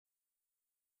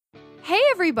Hey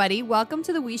everybody, welcome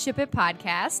to the We Ship It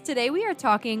podcast. Today we are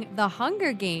talking The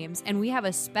Hunger Games, and we have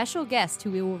a special guest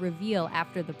who we will reveal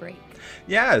after the break.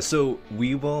 Yeah, so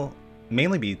we will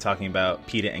mainly be talking about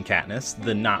Peeta and Katniss,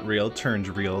 the not real turned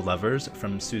real lovers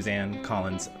from Suzanne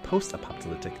Collins'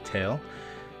 post-apocalyptic tale.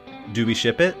 Do we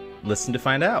ship it? Listen to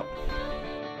find out.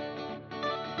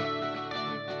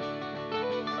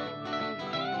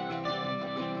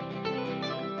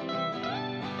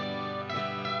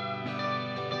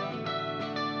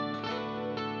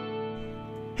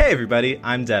 Hey everybody,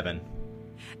 I'm Devin.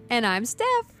 And I'm Steph.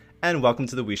 And welcome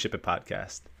to the We Ship It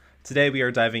podcast. Today we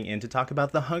are diving in to talk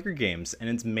about The Hunger Games and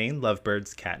its main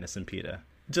lovebirds, Katniss and Peeta.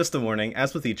 Just a warning,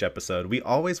 as with each episode, we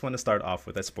always want to start off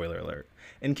with a spoiler alert.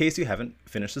 In case you haven't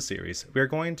finished the series, we are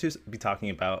going to be talking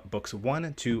about books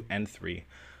 1, 2, and 3.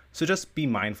 So just be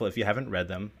mindful if you haven't read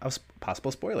them of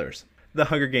possible spoilers. The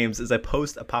Hunger Games is a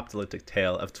post-apocalyptic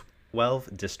tale of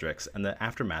 12 districts and the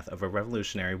aftermath of a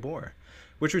revolutionary war,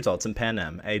 which results in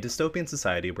Panem, a dystopian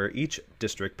society where each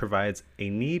district provides a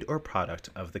need or product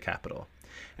of the capital.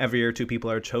 Every year, 2 people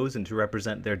are chosen to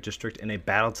represent their district in a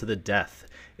battle to the death.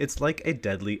 It's like a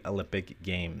deadly Olympic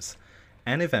Games.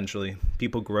 And eventually,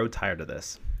 people grow tired of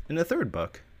this. In the third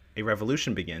book, a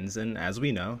revolution begins, and as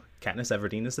we know, Katniss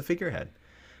Everdeen is the figurehead.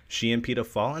 She and Peeta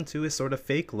fall into a sort of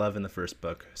fake love in the first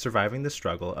book, surviving the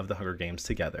struggle of the Hunger Games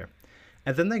together.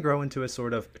 And then they grow into a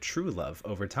sort of true love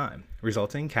over time,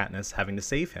 resulting in Katniss having to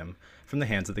save him from the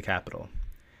hands of the Capitol.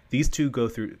 These two go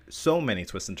through so many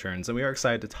twists and turns, and we are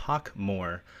excited to talk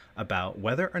more about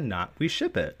whether or not we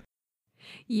ship it.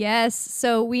 Yes,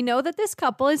 so we know that this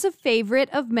couple is a favorite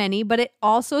of many, but it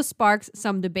also sparks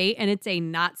some debate, and it's a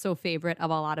not so favorite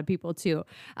of a lot of people too.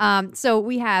 So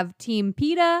we have Team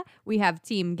Peeta, we have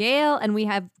Team Gale, and we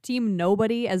have Team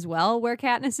Nobody as well, where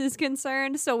Katniss is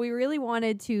concerned. So we really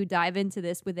wanted to dive into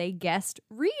this with a guest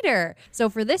reader. So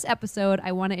for this episode,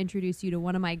 I want to introduce you to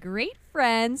one of my great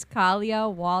friends, Cahlia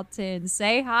Walton.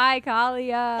 Say hi,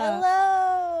 Cahlia.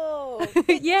 Hello.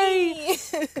 Yay.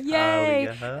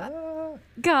 Yay. Cahlia.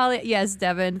 Cahlia, yes,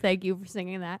 Devin, thank you for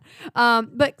singing that.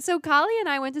 But so Cahlia and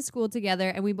I went to school together,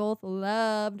 and we both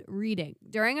loved reading.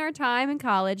 During our time in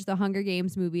college, the Hunger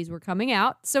Games movies were coming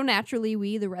out, so naturally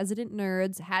we, the resident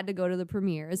nerds, had to go to the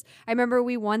premieres. I remember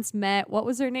we once met, what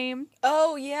was her name?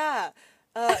 Oh, yeah.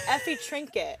 Effie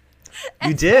Trinket.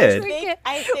 You did?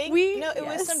 I think it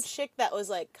was some chick that was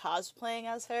like cosplaying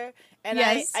as her. And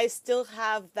Yes. I still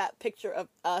have that picture of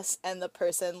us and the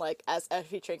person like as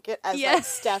Effie Trinket as like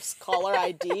Steph's caller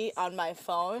ID on my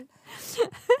phone.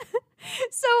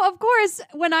 So, of course,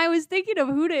 when I was thinking of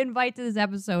who to invite to this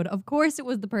episode, of course it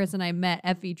was the person I met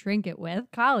Effie Trinket with,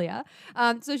 Cahlia.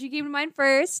 So she came to mind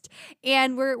first,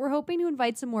 and we're hoping to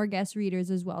invite some more guest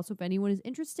readers as well. So if anyone is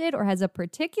interested or has a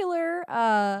particular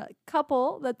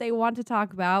couple that they want to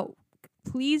talk about,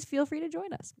 please feel free to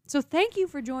join us. So thank you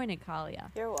for joining,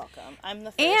 Cahlia. You're welcome. I'm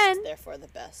the first, And- therefore the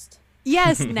best.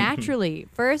 Yes, naturally.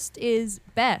 First is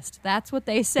best. That's what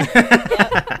they say.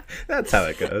 That's how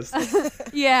it goes.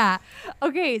 Yeah.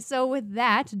 Okay, so with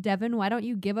that, Devin, why don't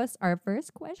you give us our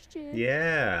first question?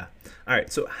 Yeah. All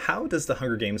right, so how does The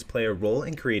Hunger Games play a role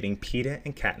in creating Peeta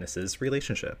and Katniss's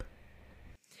relationship?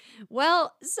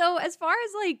 Well, so as far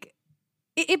as like,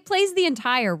 it plays the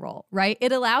entire role, right?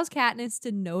 It allows Katniss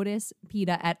to notice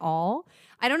Peeta at all.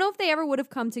 I don't know if they ever would have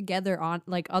come together on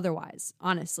like otherwise,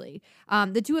 honestly.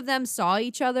 The two of them saw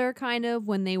each other kind of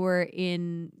when they were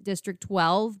in District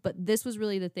 12, but this was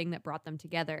really the thing that brought them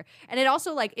together. And it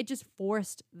also like, it just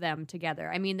forced them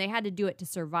together. I mean, they had to do it to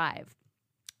survive.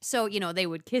 So, you know, they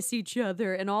would kiss each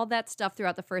other and all that stuff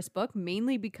throughout the first book,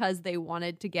 mainly because they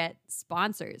wanted to get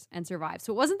sponsors and survive.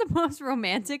 So it wasn't the most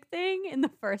romantic thing in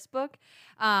the first book.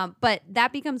 But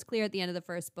that becomes clear at the end of the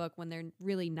first book when they're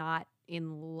really not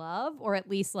in love, or at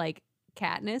least like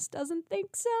Katniss doesn't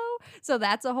think so. So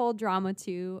that's a whole drama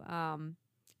too.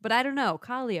 But I don't know.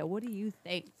 Cahlia, what do you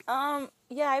think?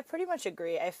 Yeah, I pretty much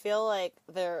agree. I feel like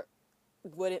there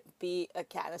wouldn't be a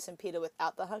Katniss and Peeta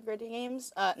without the Hunger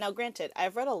Games. Now, granted,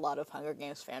 I've read a lot of Hunger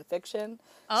Games fan fiction.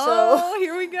 Oh, so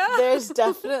here we go.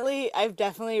 I've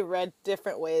definitely read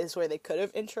different ways where they could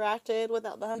have interacted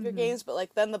without the Hunger Games, but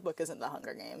like then the book isn't the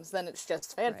Hunger Games. Then it's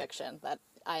just fan fiction that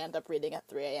I end up reading at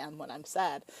 3 a.m. when I'm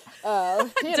sad.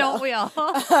 Don't we all?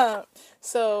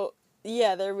 So,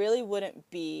 yeah, there really wouldn't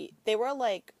be... They were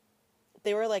like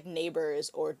neighbors,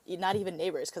 or not even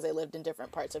neighbors because they lived in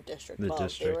different parts of District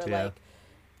 12. They were like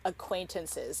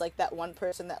acquaintances, like that one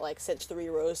person that like sits 3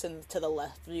 rows to the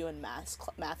left of you in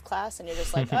math class, and you're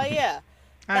just like, oh yeah,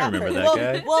 I remember that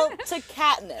guy. Well, to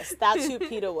Katniss, that's who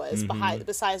Peeta was.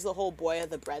 Besides the whole boy of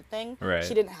the bread thing, right.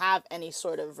 She didn't have any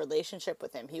sort of relationship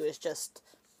with him. He was just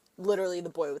literally the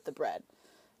boy with the bread.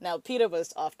 Now, Peeta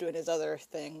was off doing his other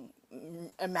thing,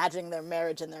 imagining their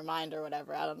marriage in their mind or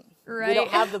whatever. We don't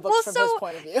have the books from his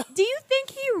point of view. Do you think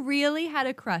he really had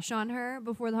a crush on her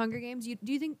before the Hunger Games? You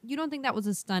don't think that was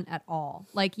a stunt at all?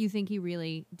 Like, you think he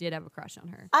really did have a crush on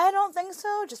her? I don't think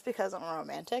so, just because I'm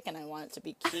romantic and I want it to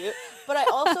be cute. But I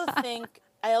also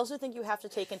think you have to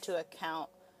take into account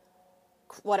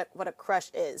what a crush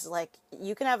is. Like,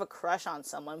 you can have a crush on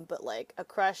someone, but like a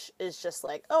crush is just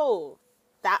like, oh,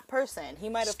 that person, he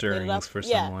might have played it up for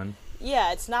someone.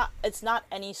 Yeah, it's not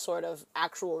any sort of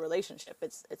actual relationship.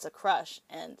 It's a crush,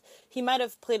 and he might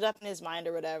have played it up in his mind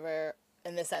or whatever,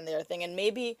 and this, that, and the other thing. And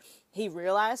maybe he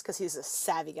realized, because he's a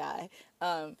savvy guy,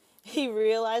 he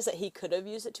realized that he could have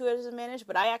used it to his advantage.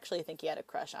 But I actually think he had a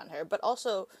crush on her. But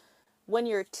also, when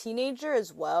you're a teenager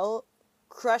as well,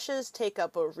 crushes take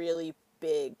up a really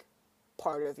big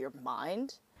part of your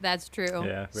mind. That's true.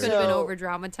 Yeah, could have been over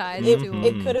dramatized.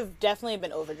 It could have definitely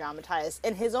been over dramatized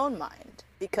in his own mind,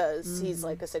 because he's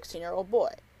like a 16-year-old boy.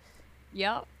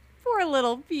 Yep. Poor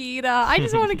little Peeta. I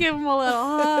just want to give him a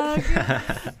little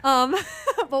hug.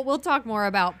 But we'll talk more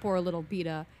about poor little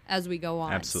Peeta as we go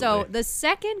on. Absolutely. So the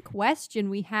second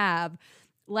question we have,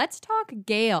 let's talk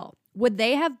Gale. Would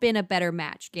they have been a better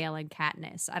match, Gale and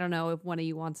Katniss? I don't know if one of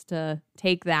you wants to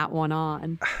take that one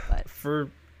on. But.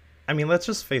 Let's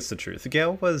just face the truth.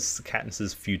 Gale was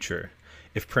Katniss's future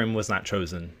if Prim was not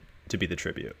chosen to be the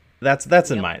tribute. That's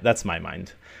my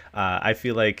mind. I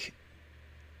feel like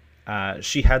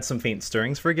she had some faint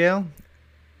stirrings for Gale,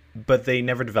 but they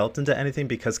never developed into anything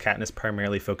because Katniss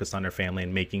primarily focused on her family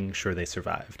and making sure they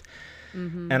survived.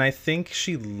 Mm-hmm. And I think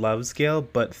she loves Gale,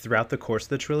 but throughout the course of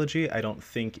the trilogy, I don't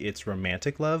think it's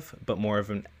romantic love, but more of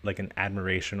an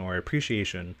admiration or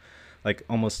appreciation, like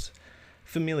almost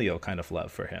familial kind of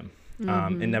love for him.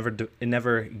 Mm-hmm. It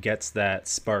never gets that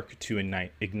spark to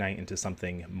ignite into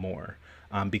something more,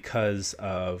 because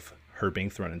of her being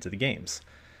thrown into the games.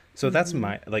 So that's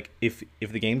my, if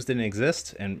the games didn't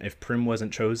exist and if Prim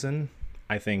wasn't chosen,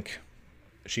 I think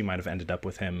she might have ended up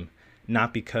with him,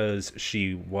 not because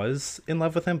she was in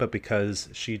love with him, but because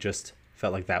she just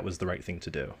felt like that was the right thing to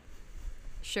do.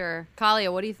 Sure.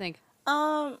 Cahlia, what do you think?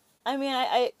 I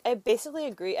basically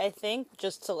agree. I think,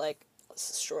 just to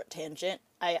short tangent,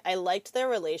 I liked their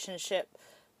relationship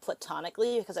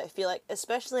platonically, because I feel like,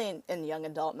 especially in young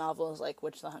adult novels,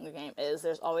 which The Hunger Game is,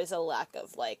 there's always a lack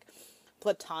of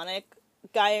platonic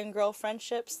guy and girl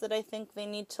friendships that I think they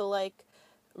need to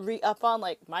re-up on.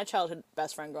 My childhood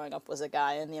best friend growing up was a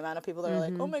guy, and the amount of people that are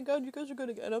like, oh my god, you guys are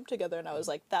gonna get up together, and I was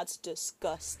like, that's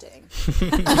disgusting.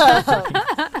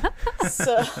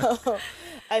 So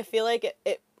I feel like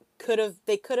they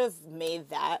could have made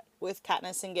that with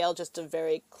Katniss and Gale just a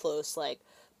very close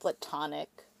platonic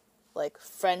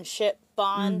friendship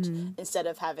bond, instead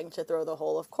of having to throw the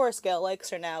whole, of course Gale likes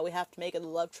her now, we have to make it a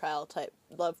love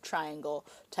triangle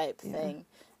type thing.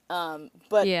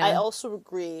 But yeah. I also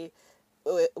agree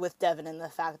with Devin in the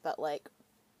fact that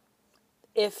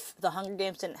if the Hunger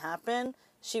Games didn't happen,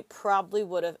 she probably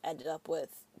would have ended up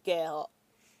with Gale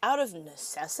out of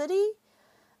necessity.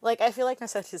 I feel like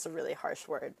necessity is a really harsh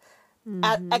word.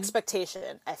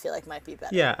 Expectation, I feel like, might be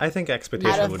better. Yeah, I think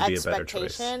expectation would be a better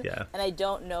choice. Yeah. And I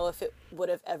don't know if it would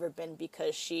have ever been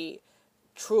because she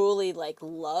truly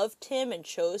loved him and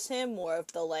chose him, more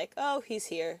of the oh, he's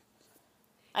here.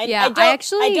 I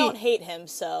don't hate him,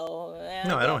 so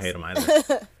no, I don't hate him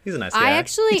either. He's a nice guy.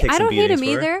 I don't hate him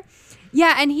either.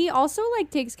 Yeah, and he also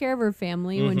takes care of her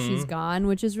family when she's gone,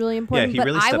 which is really important. Yeah, he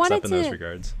really steps up in those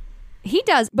regards. He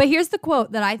does. But here's the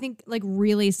quote that I think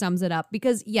really sums it up,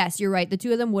 because yes, you're right. The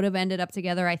two of them would have ended up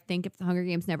together, I think, if the Hunger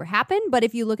Games never happened. But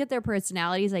if you look at their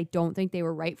personalities, I don't think they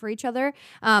were right for each other.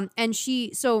 Katniss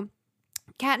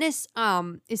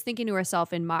is thinking to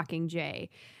herself in Mockingjay,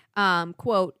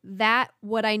 quote, that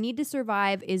what I need to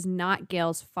survive is not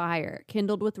Gale's fire,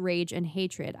 kindled with rage and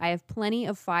hatred. I have plenty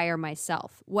of fire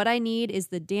myself. What I need is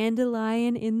the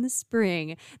dandelion in the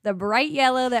spring, the bright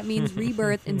yellow that means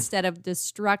rebirth instead of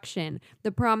destruction,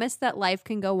 the promise that life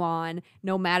can go on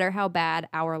no matter how bad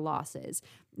our losses,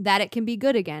 that it can be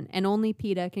good again, and only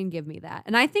Peeta can give me that.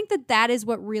 And I think that is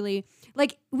what really,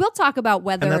 we'll talk about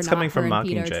whether or not her and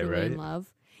Peeta are truly in love.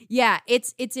 Yeah,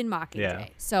 it's in Mockingjay. Yeah.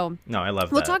 So no, I love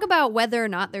that. We'll talk about whether or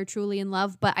not they're truly in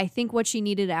love, but I think what she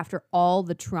needed after all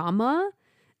the trauma,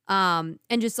 and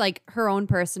just her own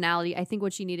personality, I think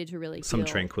what she needed to really some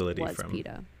tranquility was from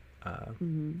Peeta.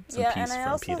 Some peace and I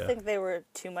also Peeta. think they were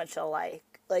too much alike,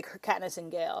 her Katniss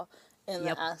and Gale, in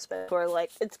the aspect where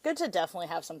it's good to definitely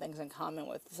have some things in common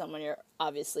with someone you're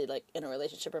obviously in a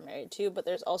relationship or married to, but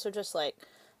there's also just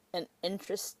an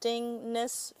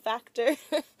interestingness factor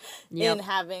in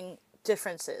having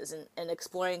differences and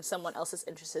exploring someone else's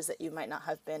interests that you might not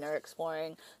have been, or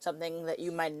exploring something that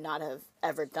you might not have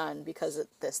ever done because of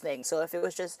this thing. So if it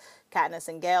was just Katniss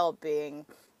and Gale being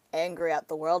angry at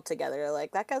the world together,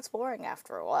 like, that gets boring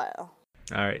after a while.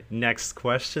 All right, next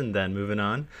question then, moving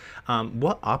on.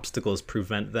 What obstacles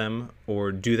prevent them,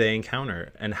 or do they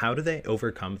encounter, and how do they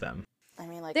overcome them? I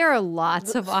mean, like, there are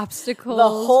lots of obstacles. The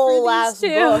whole last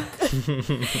book.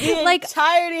 The like,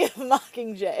 entirety of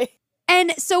Mockingjay.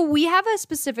 And so we have a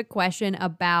specific question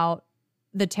about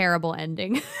the terrible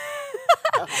ending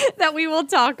that we will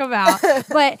talk about.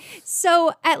 But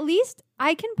so at least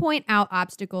I can point out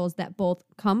obstacles that both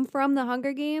come from the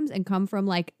Hunger Games and come from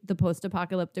like the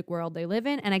post-apocalyptic world they live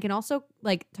in. And I can also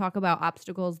like talk about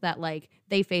obstacles that like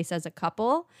they face as a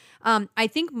couple. I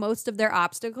think most of their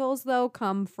obstacles though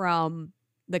come from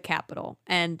the Capitol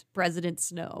and President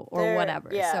Snow or whatever.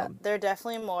 Yeah, so they're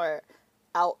definitely more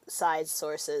outside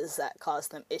sources that cause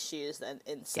them issues than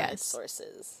inside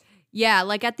sources. Yeah,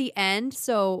 like at the end.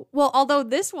 So, well, although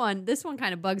this one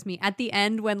kind of bugs me. At the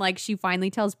end when like she finally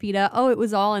tells Peeta, "Oh, it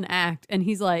was all an act." And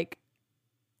he's like,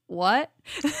 "What?"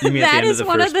 You mean at the end of the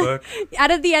first book?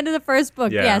 At the end of the first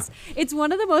book, yeah. Yes. It's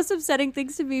one of the most upsetting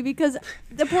things to me because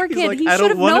the poor kid, like, he I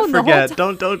should have known the whole time.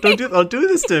 Don't do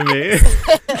this to me.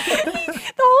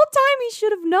 The whole time he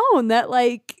should have known that,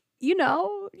 like, you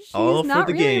know, she's all not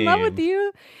for the really game. in love with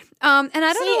you. And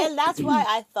I don't know. And that's why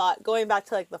I thought, going back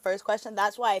to like the first question,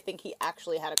 that's why I think he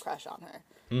actually had a crush on her.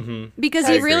 Mm-hmm. Because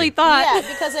he really thought. Yeah,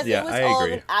 because if it was all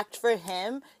agree. of an act for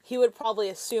him, he would probably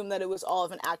assume that it was all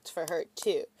of an act for her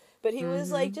too. But he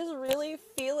was like just really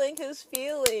feeling his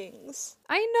feelings.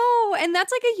 I know, and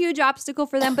that's like a huge obstacle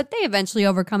for them, but they eventually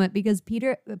overcome it because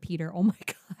Peter, oh my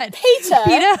God.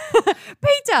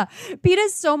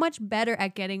 Peeta's so much better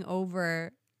at getting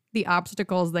over the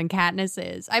obstacles than Katniss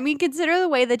is. I mean, consider the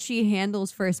way that she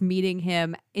handles first meeting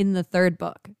him in the third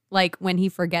book, like when he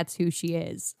forgets who she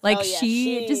is. Like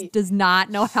she just does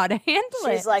not know how to handle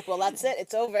it. She's like, well, that's it.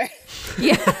 It's over.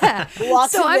 Yeah.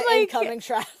 Walks into incoming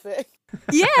traffic.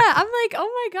 Yeah, I'm like,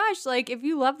 oh my gosh, like if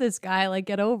you love this guy, like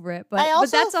get over it. But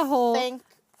that's a whole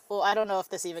well, I don't know if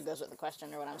this even goes with the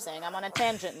question or what I'm saying. I'm on a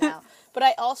tangent now. But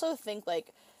I also think like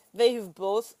they've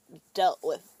both dealt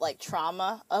with like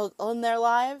trauma in their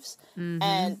lives,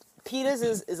 and Peeta's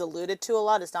is alluded to a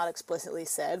lot. It's not explicitly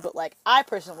said, but like I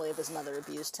personally believe his mother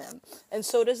abused him, and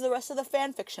so does the rest of the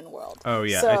fan fiction world. Oh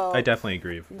yeah, so I definitely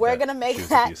agree. We're gonna make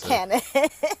that canon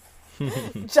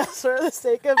just for the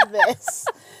sake of this.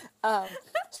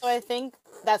 So I think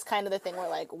that's kind of the thing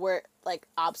where we're like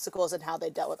obstacles and how they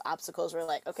dealt with obstacles. We're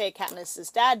like, okay, Katniss's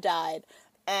dad died,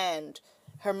 and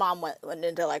her mom went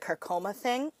into like her coma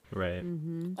thing, right,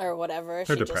 or whatever.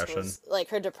 Her depression,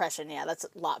 her depression. Yeah, that's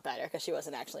a lot better because she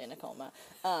wasn't actually in a coma.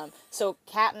 So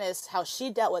Katniss, how she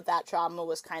dealt with that trauma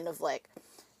was kind of like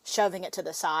shoving it to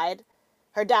the side.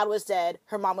 Her dad was dead.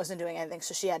 Her mom wasn't doing anything,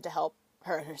 so she had to help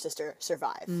her and her sister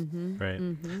survive. Right.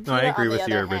 No, I agree with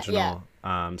your original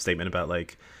statement about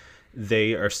like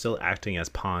they are still acting as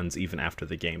pawns even after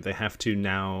the game. They have to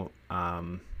now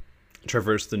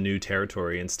traverse the new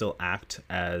territory and still act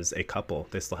as a couple.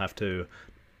 They still have to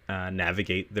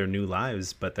navigate their new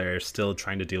lives, but they're still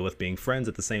trying to deal with being friends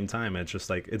at the same time. It's just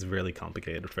like it's really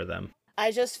complicated for them. I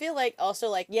just feel like also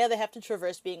like they have to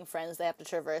traverse being friends. They have to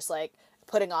traverse like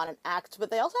putting on an act,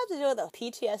 but they also have to deal with the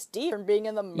PTSD from being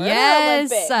in the Murder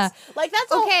Olympics. Like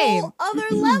that's a whole other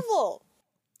level.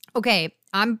 Okay,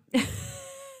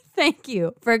 thank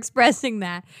you for expressing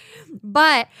that.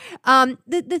 But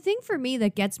the thing for me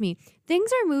that gets me,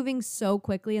 things are moving so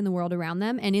quickly in the world around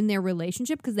them and in their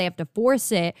relationship because they have to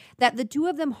force it, that the two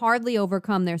of them hardly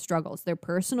overcome their struggles, their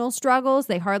personal struggles.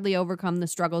 They hardly overcome the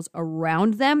struggles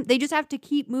around them. They just have to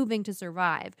keep moving to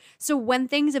survive. So when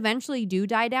things eventually do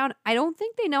die down, I don't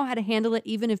think they know how to handle it,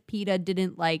 even if Peeta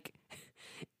didn't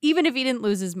even if he didn't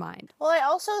lose his mind. Well, I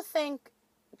also think,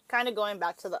 kind of going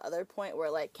back to the other point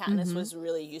where like Katniss was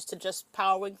really used to just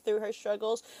powering through her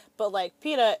struggles, but like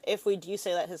Peeta, if we do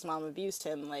say that his mom abused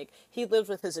him, like he lived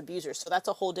with his abuser, so that's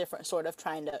a whole different sort of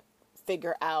trying to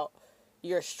figure out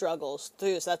your struggles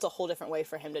through, so that's a whole different way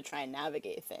for him to try and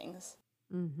navigate things.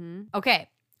 Okay,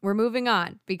 we're moving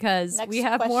on because we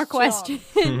have more questions.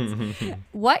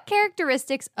 What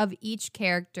characteristics of each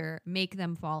character make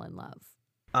them fall in love?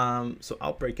 So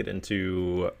I'll break it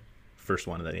into first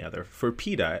one and then the other. For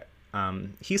Peeta,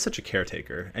 he's such a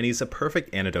caretaker, and he's a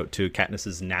perfect antidote to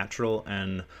Katniss's natural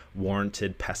and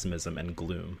warranted pessimism and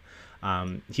gloom.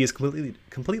 He is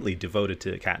completely devoted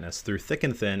to Katniss through thick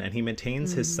and thin, and he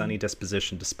maintains his sunny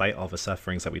disposition despite all the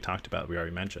sufferings that we talked about, we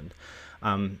already mentioned.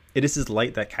 It is his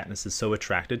light that Katniss is so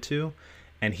attracted to,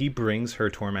 and he brings her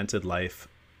tormented life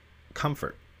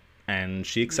comfort. and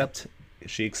she accepts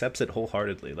it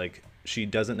wholeheartedly. Like, she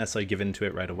doesn't necessarily give into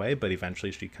it right away, but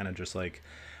eventually she kind of just like,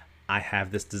 I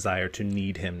have this desire to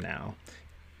need him now,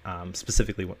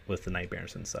 specifically with the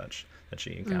nightmares and such that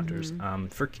she encounters.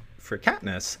 For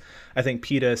Katniss, I think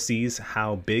Peeta sees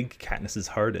how big Katniss's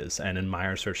heart is and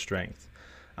admires her strength.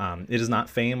 It is not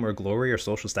fame or glory or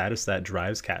social status that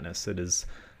drives Katniss.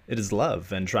 It is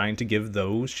love and trying to give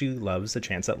those she loves a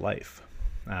chance at life.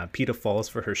 Peeta falls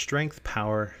for her strength,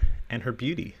 power, and her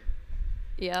beauty.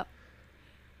 Yep.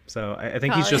 So I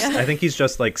think he's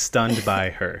just like stunned by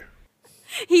her.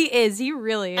 He is. He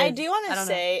really is. I do want to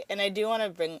say, and I do want to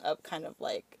bring up kind of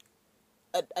like,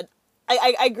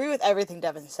 I agree with everything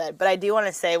Devin said, but I do want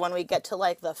to say when we get to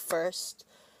like their first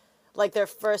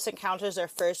encounters, their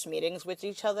first meetings with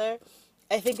each other,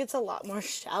 I think it's a lot more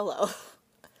shallow.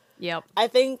 Yep. I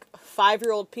think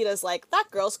 5-year-old Peeta's like, that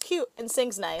girl's cute and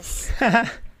sings nice.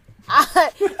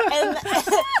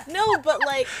 No, but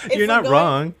like, you're not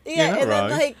wrong. Yeah, you're not wrong.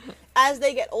 Then like, as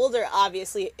they get older,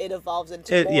 obviously it evolves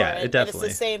into more. Yeah, it definitely.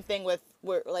 It's the same thing with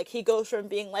where like he goes from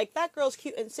being like, that girl's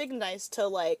cute and sings nice to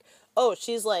like, oh,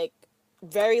 she's like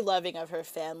very loving of her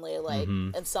family, like,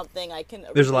 and something I can.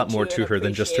 There's a lot more to her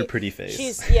than just her pretty face.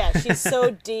 She's so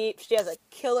deep. She has a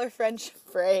killer friendship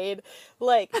braid.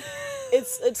 Like,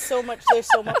 it's so much. There's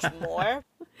so much more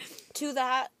to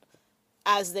that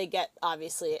as they go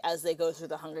through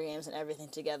the Hunger Games and everything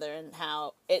together, and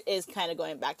how it is kind of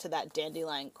going back to that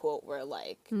Dandelion quote where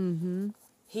like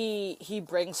he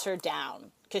brings her down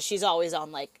because she's always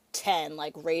on like 10,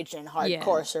 like rage and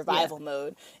hardcore survival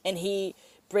mode, and he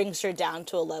brings her down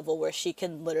to a level where she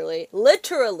can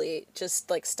literally just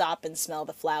like stop and smell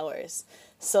the flowers.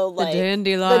 So like the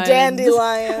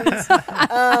dandelions.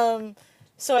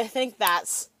 So I think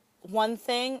that's one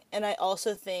thing, and I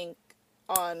also think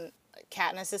on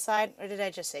Katniss's side, or did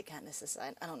I just say Katniss's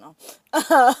side? I don't know.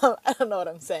 I don't know what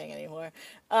I'm saying anymore.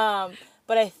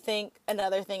 But I think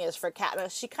another thing is for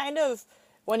Katniss, she kind of,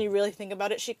 when you really think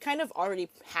about it, she kind of already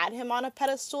had him on a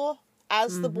pedestal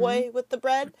as the boy with the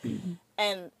bread.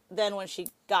 And then when she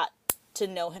got to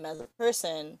know him as a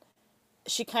person,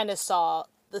 she kind of saw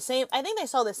the same, I think they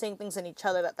saw the same things in each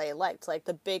other that they liked, like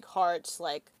the big hearts,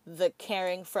 like the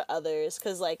caring for others,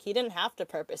 because like he didn't have to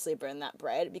purposely burn that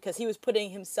bread because he was putting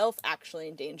himself actually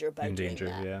in danger by doing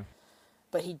that. Yeah.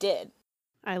 But he did.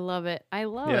 I love it. I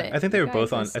love it. Yeah, I think they were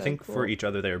both on. So I think cool. For each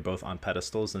other, they were both on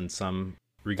pedestals in some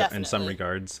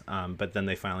regards. But then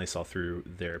they finally saw through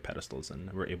their pedestals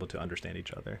and were able to understand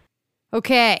each other.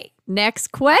 Okay,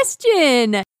 next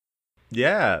question.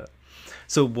 Yeah.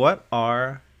 So, what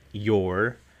are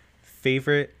your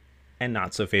favorite and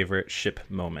not so favorite ship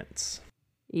moments?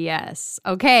 Yes.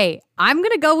 Okay. I'm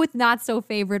going to go with not so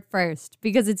favorite first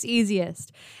because it's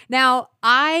easiest. Now,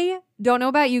 I don't know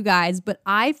about you guys, but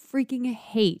I freaking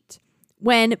hate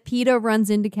when Peeta runs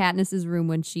into Katniss's room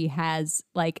when she has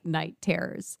like night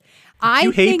terrors.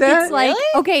 You hate think that? It's like,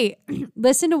 Really? okay,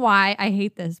 listen to why I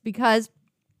hate this, because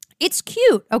it's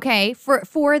cute, okay, for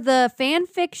the fan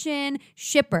fiction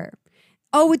shipper.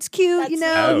 Oh, it's cute,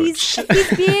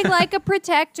 he's being like a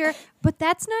protector, but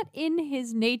that's not in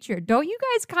his nature. Don't you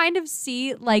guys kind of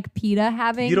see like Peeta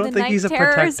having You don't the think night he's a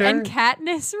terrors protector? and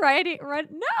Katniss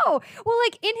no. Well,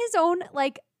 like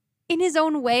in his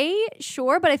own way,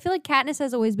 sure, but I feel like Katniss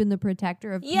has always been the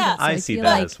protector of Peeta. Yeah. so I see feel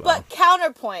that like, as well. But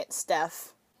counterpoint,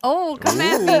 Steph. Oh, come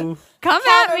at me. Ooh. Come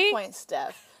at me. Counterpoint,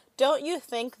 Steph. Don't you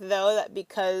think, though, that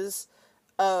because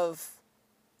of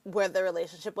where the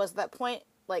relationship was at that point,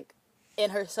 like, in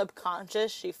her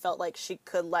subconscious, she felt like she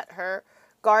could let her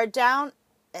guard down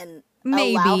and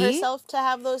allow herself to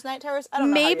have those night terrors? I don't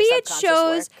know Maybe how your it subconscious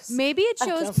shows works. maybe it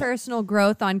shows personal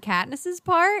growth on Katniss's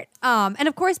part. And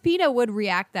of course Peeta would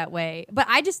react that way. But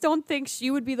I just don't think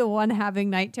she would be the one having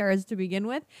night terrors to begin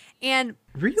with. And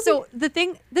Really? so the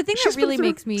thing that really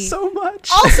makes me so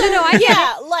much. Also,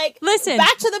 I like, Listen,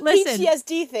 back to the listen.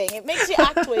 PTSD thing. It makes you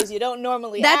act ways you don't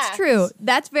normally That's act. true.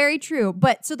 That's very true.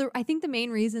 But so I think the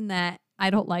main reason that I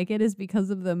don't like it is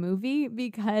because of the movie,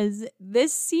 because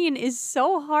this scene is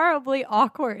so horribly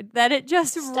awkward that it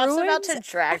just Steph's ruins about to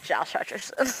drag Josh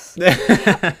Hutcherson.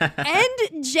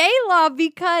 and J-Law,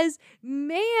 because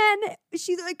man,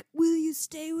 she's like, will you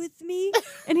stay with me?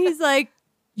 And he's like,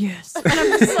 yes. And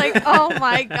I'm just like, oh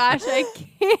my gosh, I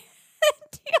can't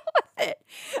deal with it.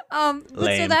 But so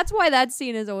Lame. that's why that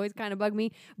scene has always kind of bugged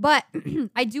me. But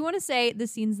I do want to say the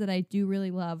scenes that I do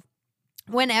really love.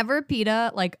 Whenever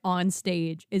Peeta, like, on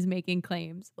stage is making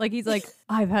claims, like, he's like,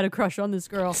 I've had a crush on this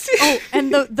girl. Oh,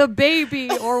 and the baby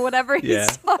or whatever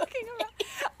he's talking about.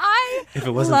 If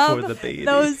it wasn't love for the baby.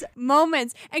 those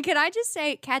moments. And can I just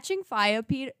say, catching Faya,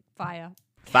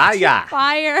 Fire.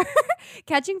 Fire.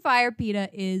 Catching Fire Peeta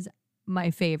is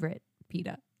my favorite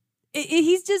Peeta.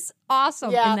 He's just awesome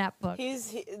in that book.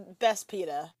 He's best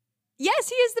Peeta. Yes,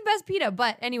 he is the best Peeta.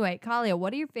 But anyway, Cahlia,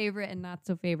 what are your favorite and not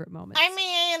so favorite moments? I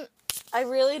mean, I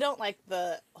really don't like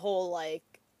the whole, like,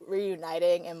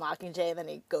 reuniting and Mockingjay and then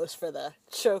he goes for the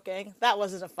choking. That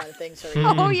wasn't a fun thing to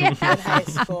read in high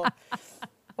school.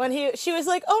 When she was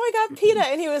like, oh my god, Peeta,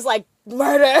 and he was like,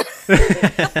 murder.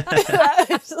 I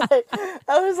was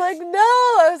like, no.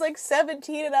 I was like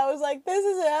 17 and I was like, this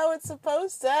isn't how it's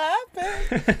supposed to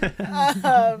happen.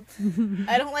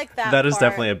 I don't like that. That is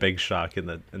definitely a big shock in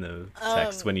the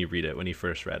text when you read it, when you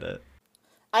first read it.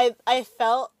 I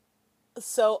felt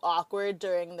so awkward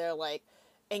during their like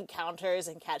encounters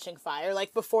and Catching Fire,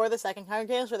 like before the second Hunger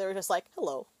Games, where they were just like,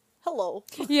 hello.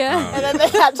 Yeah. And then they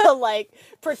had to like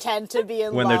pretend to be in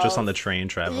love. When they're just on the train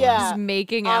traveling. Yeah. Just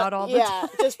making out all the time. Yeah,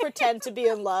 just pretend to be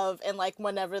in love. And like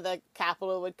whenever the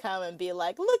Capitol would come and be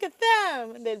like, look at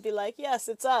them. And they'd be like, yes,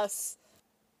 it's us.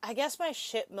 I guess my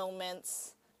shit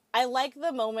moments, I like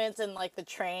the moments in like the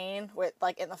train where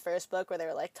like in the first book where they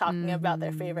were like talking about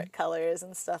their favorite colors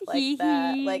and stuff like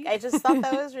that. Like I just thought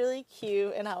that was really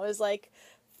cute. And I was like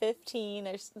 15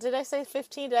 or did I say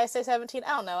 15? Did I say 17?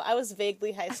 I don't know. I was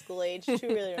vaguely high school age. Who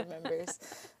really remembers?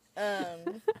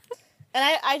 And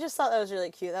I just thought that was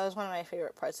really cute. That was one of my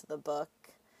favorite parts of the book.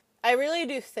 I really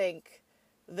do think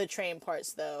the train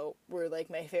parts though were like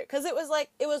my favorite because it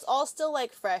was all still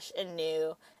like fresh and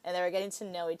new and they were getting to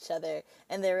know each other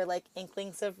and there were like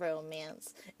inklings of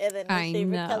romance and then my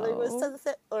favorite color was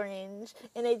sunset orange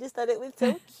and I just thought it was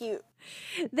so cute.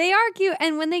 They are cute,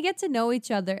 and when they get to know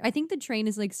each other, I think the train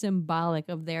is like symbolic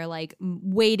of their like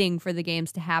waiting for the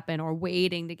games to happen or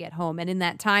waiting to get home, and in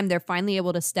that time they're finally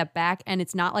able to step back and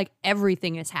it's not like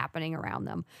everything is happening around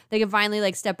them. They can finally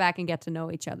like step back and get to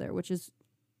know each other, which is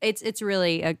It's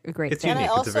really a great It's thing. unique.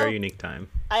 It's a very unique time.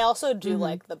 I also do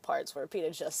like the parts where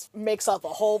Peeta just makes up a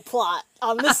whole plot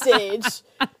on the stage.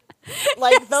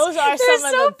 Like, those are some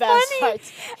of the best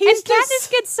parts. And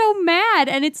Katniss gets so mad,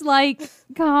 and it's like,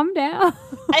 calm down.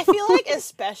 I feel like,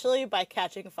 especially by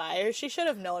Catching Fire, she should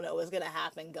have known it was going to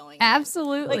happen going in.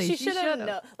 Absolutely. Like, she should have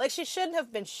known. Like, she shouldn't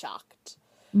have been shocked.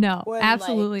 No, when,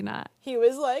 absolutely like, not. He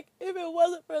was like, if it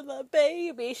wasn't for the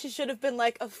baby, she should have been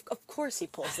like, of course he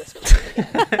pulls this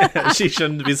again. She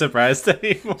shouldn't be surprised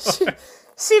anymore.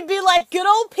 She'd be like, good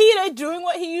old Peeta doing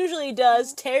what he usually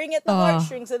does, tearing at the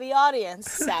heartstrings of the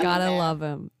audience. Gotta love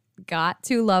him. Got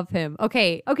to love him.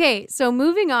 Okay, so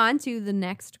moving on to the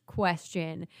next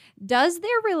question. Does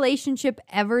their relationship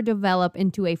ever develop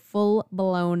into a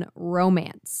full-blown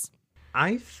romance?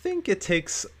 I think it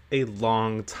takes a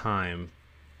long time,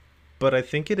 but I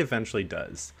think it eventually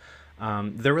does.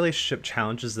 Their relationship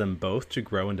challenges them both to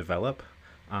grow and develop.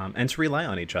 And to rely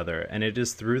on each other. And it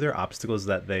is through their obstacles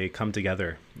that they come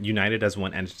together, united as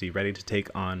one entity, ready to take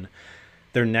on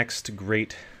their next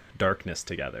great darkness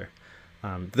together.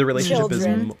 The relationship is...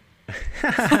 yeah,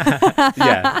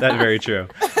 that's very true.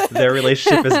 Their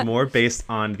relationship is more based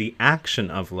on the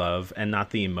action of love and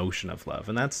not the emotion of love.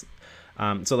 And that's...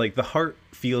 so, like, the heart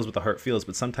feels what the heart feels,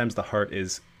 but sometimes the heart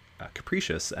is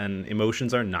capricious and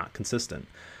emotions are not consistent.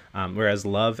 Whereas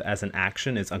love as an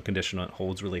action is unconditional and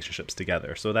holds relationships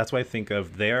together. So that's why I think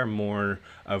of they are more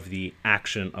of the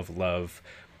action of love.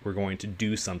 We're going to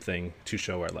do something to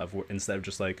show our love instead of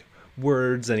just like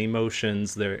words and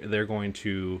emotions. They're going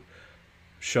to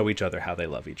show each other how they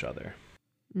love each other.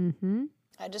 Mm-hmm.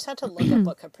 I just had to look up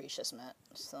what capricious meant.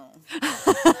 So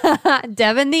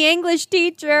Devin, the English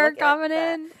teacher, coming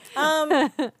in.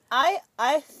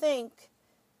 I think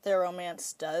their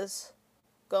romance does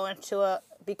go into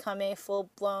become a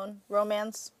full-blown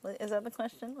romance. Is that the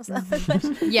question? Was that the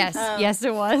question? Yes, yes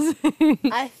it was.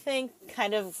 I think,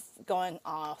 kind of going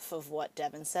off of what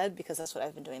Devin said, because that's what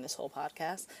I've been doing this whole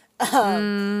podcast,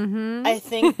 I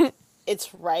think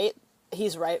it's right.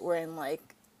 He's right wherein,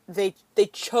 like, they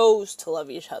chose to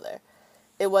love each other.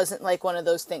 It wasn't like one of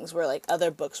those things where, like, other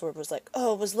books where it was like,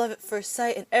 oh, it was love at first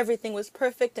sight and everything was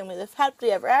perfect and we lived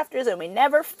happily ever after and we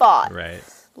never fought. Right.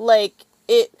 Like,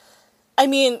 I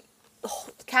mean,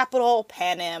 Capitol,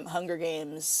 Pan Am, Hunger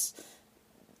Games,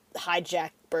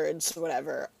 hijack birds,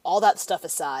 whatever, all that stuff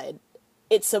aside,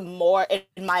 it's in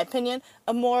my opinion,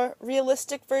 a more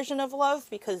realistic version of love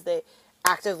because they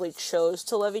actively chose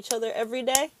to love each other every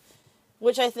day,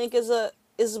 which I think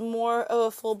is more of a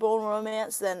full-blown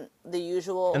romance than the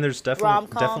usual. And there's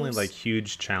rom-coms. definitely like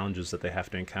huge challenges that they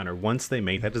have to encounter. Once they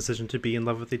make that decision to be in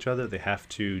love with each other, they have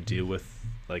to deal with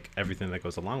like everything that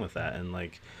goes along with that, and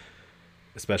like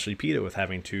especially Peeta with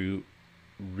having to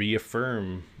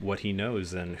reaffirm what he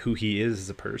knows and who he is as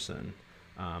a person.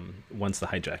 once the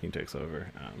hijacking takes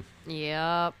over.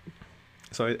 Yep.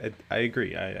 So I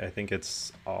agree. I think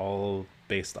it's all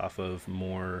based off of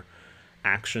more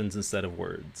actions instead of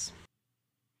words.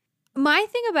 My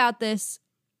thing about this,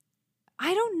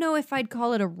 I don't know if I'd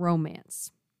call it a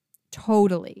romance.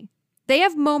 Totally. They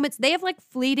have moments, they have like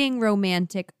fleeting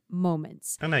romantic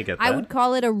moments. And I get that. I would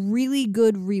call it a really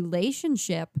good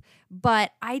relationship,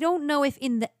 but I don't know if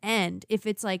in the end, if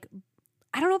it's like,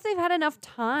 I don't know if they've had enough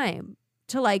time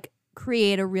to like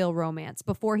create a real romance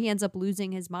before he ends up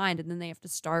losing his mind and then they have to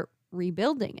start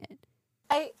rebuilding it.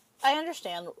 I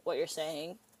understand what you're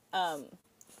saying.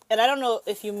 And I don't know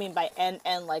if you mean by end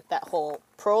like that whole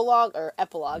prologue or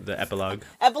epilogue. The epilogue.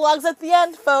 Epilogue's at the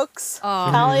end, folks. Oh,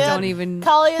 Cahlia, don't even.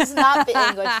 Cahlia's not the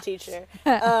English teacher.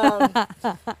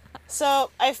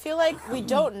 So I feel like we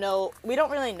don't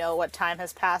really know what time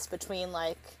has passed between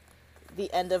like the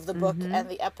end of the book and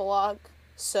the epilogue.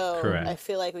 So correct. I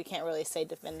feel like we can't really say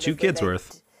definitively. 2 kids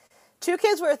worth. 2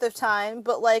 kids worth of time,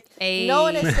 but like no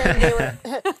one is saying they were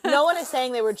no one is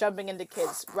saying they were jumping into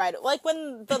kids right. Like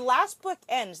when the last book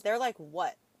ends, they're like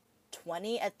what,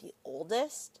 20 at the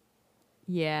oldest?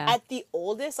 Yeah. At the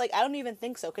oldest? Like I don't even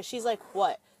think so, because she's like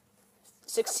what,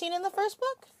 16 in the first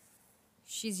book?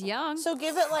 She's young. So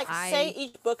give it like say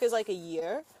each book is like a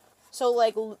year. So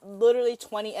like literally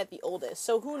 20 at the oldest.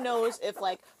 So who knows if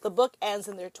like the book ends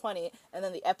and they're 20 and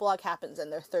then the epilogue happens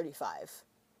and they're 35.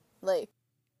 Like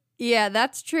yeah,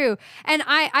 that's true. And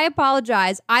I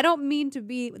apologize. I don't mean to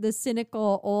be the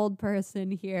cynical old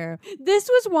person here. This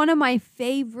was one of my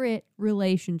favorite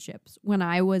relationships when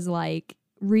I was like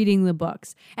reading the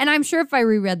books. And I'm sure if I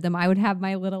reread them, I would have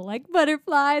my little like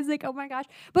butterflies, like, oh my gosh.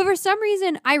 But for some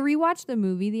reason, I rewatched the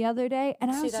movie the other day and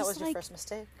I was that just was your like, first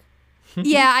mistake.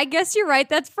 yeah, I guess you're right.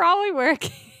 That's probably where it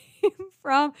came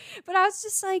from. But I was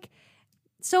just like,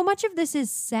 so much of this is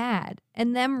sad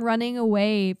and them running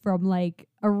away from like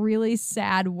a really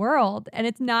sad world. And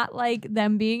it's not like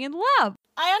them being in love.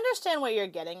 I understand what you're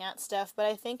getting at, Steph, but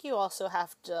I think you also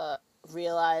have to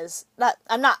realize that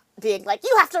I'm not being like,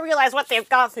 you have to realize what they've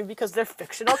gone through because they're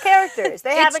fictional characters.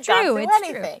 They haven't gone through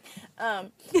anything.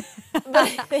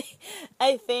 But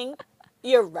I think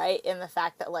you're right in the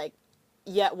fact that like,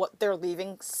 yet what they're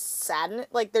leaving sad,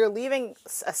 like they're leaving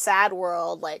a sad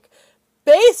world, like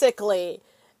basically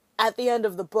at the end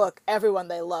of the book, everyone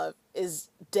they love is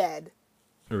dead.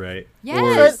 Right.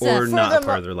 Yes. Or not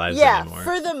part of their lives anymore. Yeah,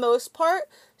 for the most part.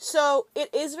 So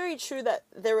it is very true that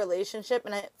their relationship,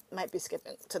 and I might be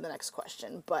skipping to the next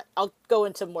question, but I'll go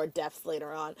into more depth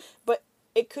later on. But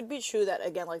it could be true that,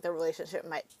 again, like their relationship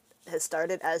might have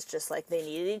started as just like they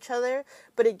needed each other.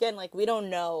 But again, like we don't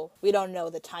know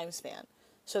the time span.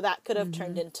 So that could have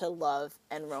turned into love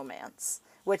and romance.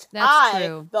 Which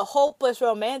true. The hopeless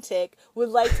romantic, would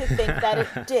like to think that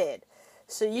it did.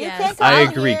 So you can't come I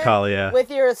out agree, here Cahlia. with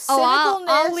your cynicalness.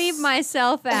 I'll leave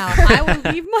myself out. I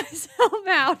will leave myself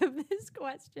out of this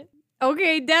question.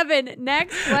 Okay, Devin,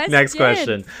 next question. Next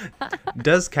question.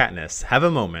 Does Katniss have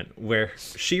a moment where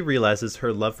she realizes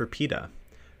her love for Peeta?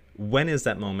 When is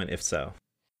that moment, if so?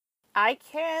 I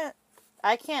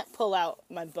can't pull out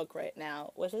my book right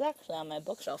now, which is actually on my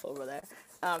bookshelf over there.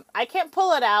 I can't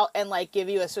pull it out and like give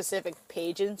you a specific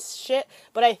page and shit,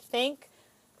 but I think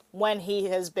when he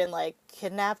has been like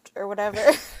kidnapped or whatever,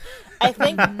 I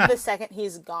think the second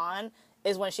he's gone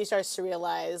is when she starts to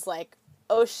realize like,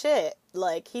 oh shit,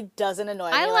 like he doesn't annoy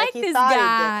me like he this thought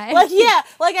guy. he did. Like yeah,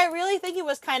 like I really think it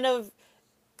was kind of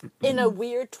in a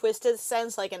weird twisted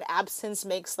sense, like an absence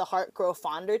makes the heart grow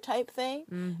fonder type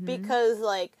thing, because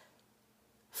like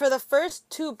for the first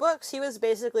 2 books he was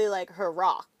basically like her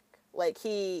rock. Like,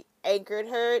 he anchored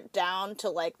her down to,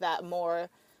 like, that more,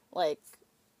 like,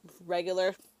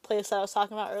 regular place that I was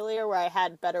talking about earlier where I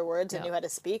had better words and knew how to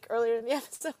speak earlier in the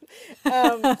episode.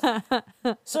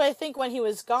 So I think when he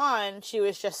was gone, she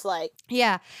was just like...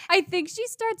 Yeah, I think she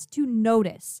starts to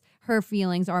notice her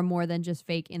feelings are more than just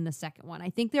fake in the second one. I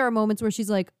think there are moments where she's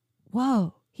like,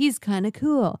 whoa, he's kind of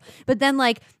cool. But then,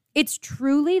 like... It's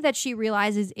truly that she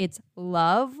realizes it's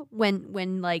love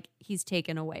when like he's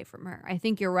taken away from her. I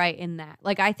think you're right in that.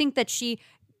 Like I think that she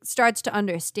starts to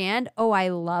understand, oh, I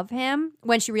love him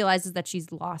when she realizes that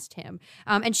she's lost him.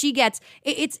 And she gets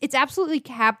it's absolutely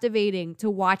captivating to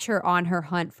watch her on her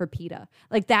hunt for Peeta.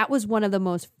 Like that was one of the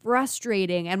most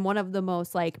frustrating and one of the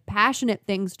most like passionate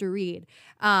things to read.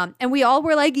 And we all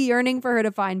were like yearning for her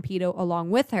to find Peeta along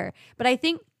with her. But I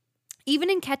think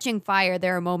even in Catching Fire,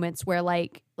 there are moments where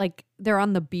like they're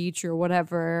on the beach or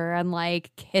whatever and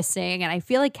like kissing, and I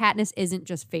feel like Katniss isn't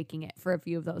just faking it for a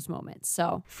few of those moments.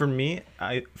 So for me,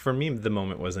 the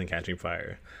moment was in Catching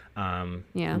Fire.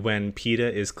 Yeah. When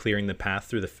Peeta is clearing the path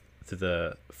through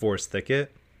the forest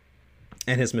thicket,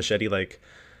 and his machete like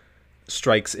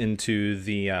strikes into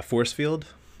the force field,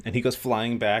 and he goes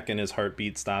flying back, and his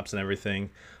heartbeat stops and everything.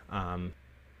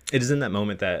 It is in that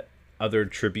moment that other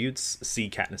tributes see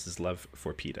Katniss's love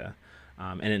for Peeta.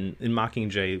 And in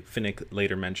Mockingjay, Finnick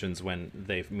later mentions when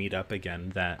they meet up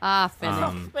again that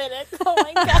Finnick. Finnick. Oh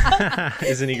my god.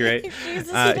 Isn't he great?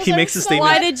 Jesus, he makes a statement.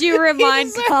 Why did you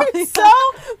remind Cahlia? So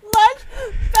much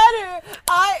better.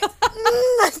 Oh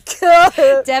my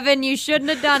god. Devin, you shouldn't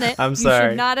have done it. I'm sorry. You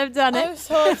should not have done it. I'm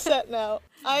so upset now.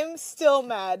 I'm still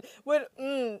mad.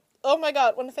 Oh my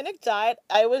god, when Finnick died,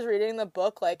 I was reading the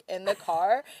book like in the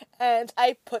car, and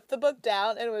I put the book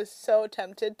down and was so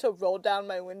tempted to roll down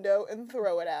my window and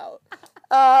throw it out.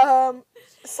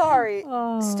 Sorry.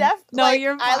 Steph, no,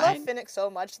 you're fine. I love Finnick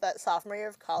so much that sophomore year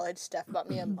of college, Steph bought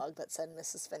me a mug that said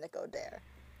Mrs. Finnick O'Dare.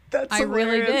 That's I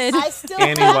really did. I still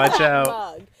Annie, have watch that out.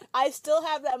 mug. I still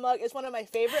have that mug. It's one of my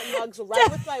favorite mugs,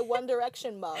 right with my One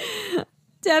Direction mug.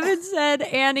 Devin said,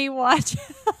 Annie, watch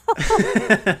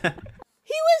out.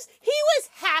 He was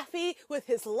happy with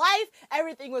his life.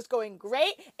 Everything was going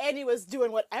great, and he was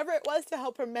doing whatever it was to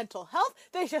help her mental health.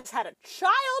 They just had a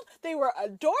child. They were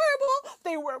adorable.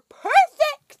 They were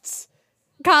perfect.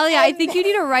 Cahlia, I think you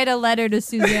need to write a letter to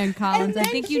Suzanne Collins. I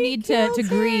think you need to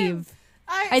grieve.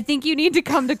 I think you need to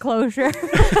come to closure.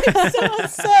 I'm so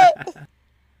upset.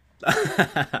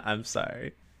 I'm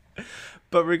sorry.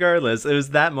 But regardless, it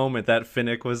was that moment that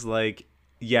Finnick was like,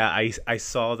 yeah, I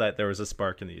saw that there was a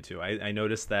spark in you two. I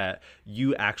noticed that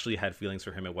you actually had feelings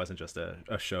for him. It wasn't just a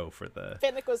show for the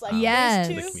Finnick was like, yes.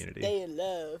 these the two, community. they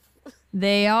love.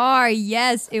 They are.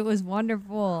 Yes, it was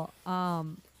wonderful.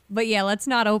 But yeah, let's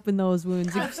not open those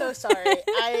wounds. I'm so sorry.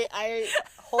 I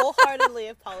wholeheartedly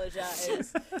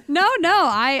apologize. No,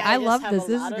 I love this.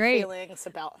 This is I great. have a lot of feelings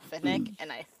about Finnick,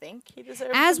 and I think he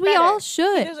deserves As we better. all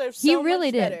should. He deserves He so really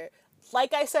much did. better.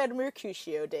 Like I said,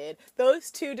 Mercutio did.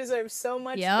 Those two deserve so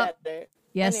much better.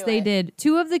 Yes, Anyway. they did.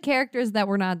 Two of the characters that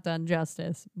were not done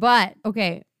justice. But,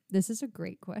 okay, this is a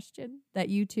great question that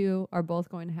you two are both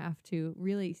going to have to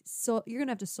really, you're going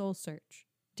to have to soul search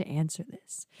to answer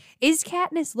this. Is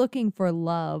Katniss looking for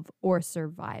love or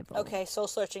survival? Okay, soul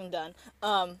searching done.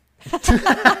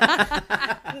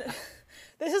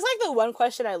 This is like the one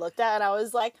question I looked at and I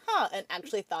was like, and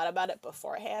actually thought about it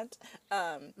beforehand.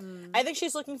 I think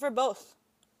she's looking for both.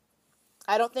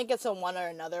 I don't think it's a one or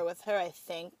another with her. I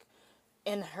think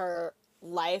in her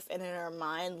life and in her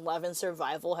mind, love and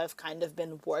survival have kind of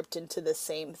been warped into the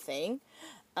same thing.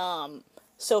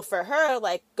 So for her,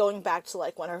 like going back to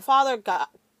like when her father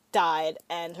died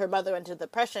and her mother went into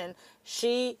depression,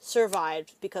 she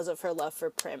survived because of her love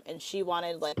for Prim, and she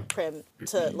wanted like Prim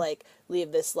to like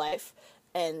leave this life.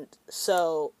 And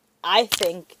so I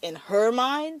think in her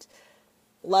mind,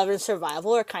 love and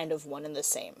survival are kind of one and the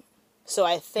same. So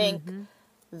I think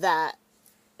that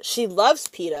she loves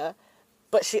Peeta,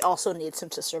 but she also needs him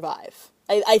to survive.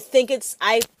 I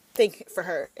think for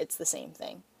her, it's the same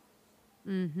thing.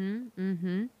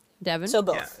 Devin? So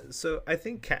both. Yeah, so I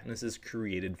think Katniss is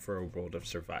created for a world of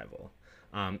survival.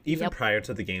 Even prior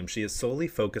to the game, she is solely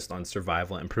focused on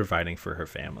survival and providing for her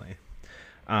family.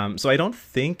 So I don't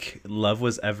think love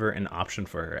was ever an option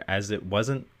for her, as it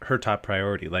wasn't her top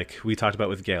priority. Like we talked about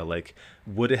with Gale, like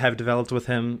would it have developed with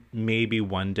him? Maybe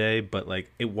one day, but like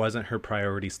it wasn't her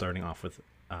priority starting off with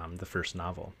the first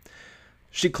novel.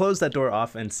 She closed that door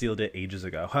off and sealed it ages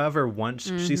ago. However,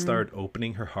 once she started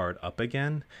opening her heart up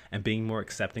again and being more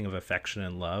accepting of affection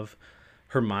and love,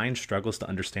 her mind struggles to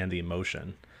understand the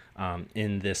emotion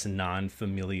in this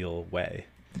non-familial way.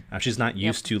 She's not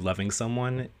used to loving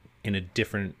someone in a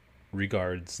different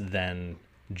regards than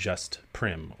just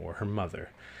Prim or her mother.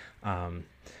 And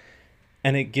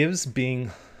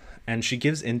she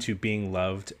gives into being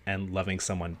loved and loving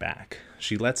someone back.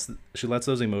 She lets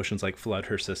those emotions like flood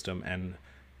her system and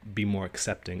be more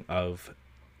accepting of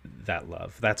that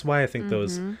love. That's why I think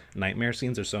those nightmare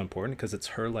scenes are so important, because it's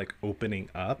her like opening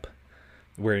up,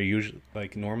 where usually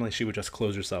like normally she would just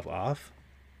close herself off.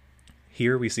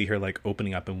 Here we see her like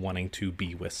opening up and wanting to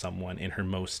be with someone in her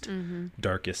most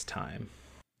darkest time.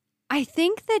 I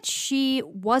think that she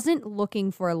wasn't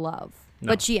looking for love,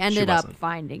 but she ended up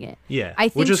finding it. Yeah, I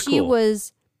think which is cool.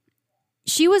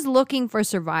 she was looking for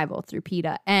survival through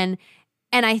Peeta, and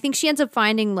I think she ends up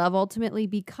finding love ultimately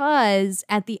because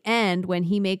at the end, when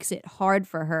he makes it hard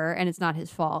for her, and it's not his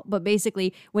fault, but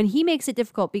basically when he makes it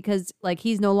difficult because like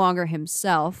he's no longer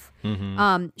himself,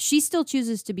 she still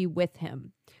chooses to be with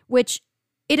him. Which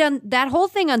that whole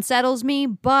thing unsettles me,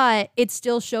 but it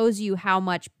still shows you how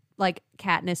much like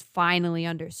Katniss finally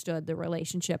understood the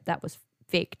relationship that was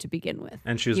fake to begin with.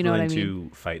 And she was willing to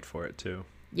fight for it too.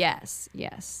 Yes.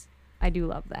 I do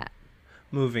love that.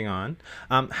 Moving on.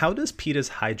 How does Peeta's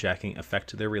hijacking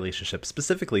affect their relationship,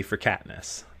 specifically for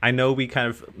Katniss? I know we kind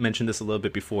of mentioned this a little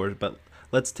bit before, but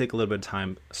let's take a little bit of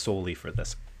time solely for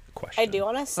this question. I do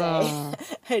want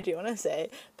to say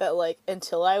that, like,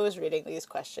 until I was reading these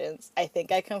questions, I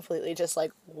think I completely just,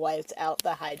 like, wiped out the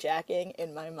hijacking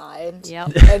in my mind.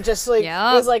 Yep. And just, like,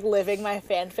 was, like, living my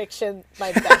best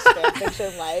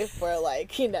fanfiction life where, like,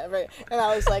 he never... And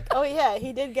I was like, oh, yeah,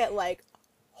 he did get, like,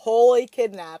 wholly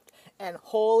kidnapped and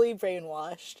wholly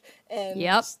brainwashed. And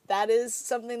that is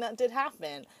something that did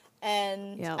happen.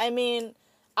 And, I mean...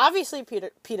 Obviously,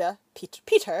 Peter.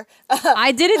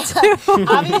 I did it too.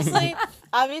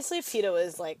 obviously, Peeta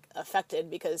was like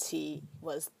affected because he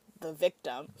was the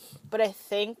victim. But I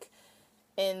think,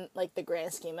 in like the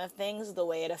grand scheme of things, the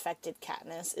way it affected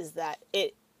Katniss is that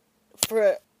it,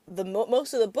 for the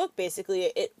most of the book, basically,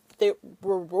 there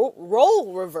were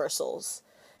role reversals,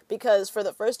 because for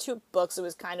the first 2 books, it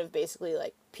was kind of basically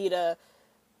like Peeta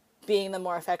being the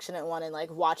more affectionate one and,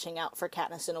 like, watching out for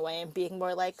Katniss in a way and being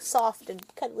more, like, soft and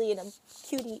cuddly and a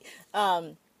cutie.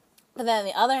 But then on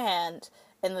the other hand,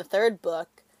 in the 3rd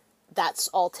book, that's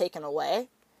all taken away.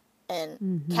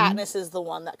 And Katniss is the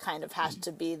one that kind of has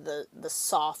to be the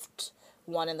soft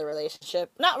one in the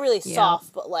relationship. Not really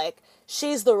soft, but, like,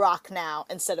 she's the rock now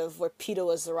instead of where Peeta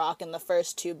was the rock in the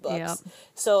first 2 books.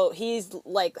 So he's,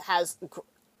 like, has...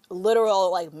 literal,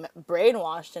 like,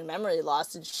 brainwashed and memory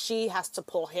loss, and she has to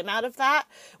pull him out of that,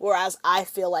 whereas I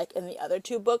feel like in the other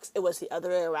 2 books it was the other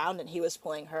way around and he was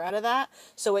pulling her out of that.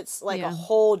 So it's like a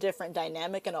whole different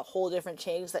dynamic and a whole different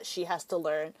change that she has to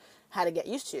learn how to get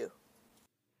used to.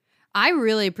 I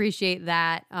really appreciate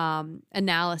that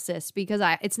analysis, because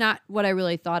it's not what I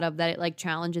really thought of, that it, like,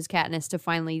 challenges Katniss to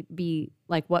finally be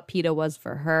like what Peeta was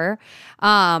for her.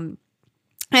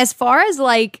 As far as,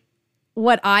 like,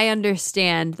 what I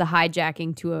understand the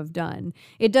hijacking to have done,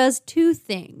 it does 2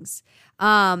 things.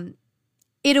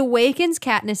 It awakens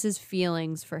Katniss's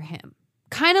feelings for him.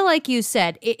 Kind of like you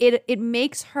said, it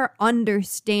makes her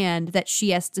understand that she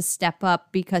has to step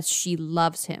up because she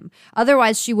loves him.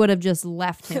 Otherwise, she would have just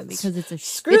left him because it's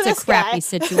a crappy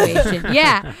situation.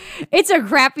 Yeah, it's a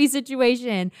crappy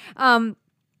situation.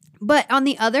 But on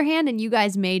the other hand, and you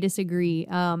guys may disagree,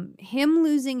 him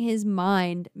losing his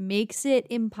mind makes it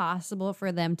impossible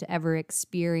for them to ever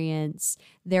experience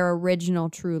their original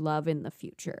true love in the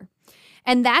future.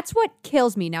 And that's what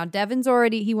kills me. Now, Devin's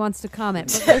he wants to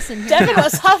comment, but listen. Devin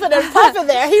was huffing and puffing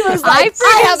there. He was like,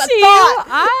 I have a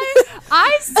thought.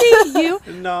 I see you.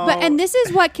 No. And this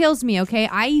is what kills me, okay?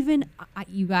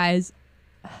 You guys,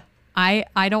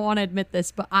 I don't want to admit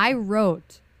this, but I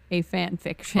wrote a fan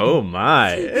fiction. Oh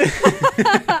my.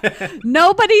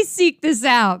 Nobody seek this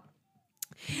out.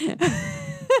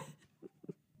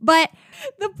 But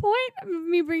the point of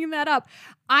me bringing that up,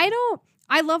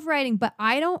 I love writing, but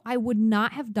I would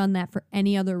not have done that for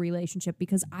any other relationship,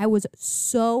 because I was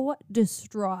so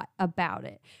distraught about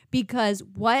it. Because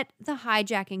what the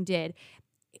hijacking did,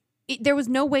 there was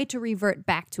no way to revert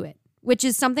back to it, which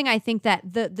is something I think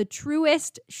that the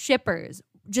truest shippers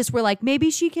just were like, maybe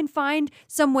she can find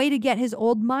some way to get his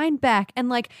old mind back, and,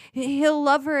 like, he'll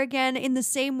love her again in the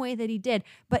same way that he did,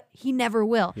 but he never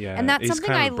will. Yeah, and that's something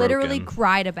I literally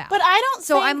cried about. But I don't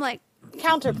so I'm like,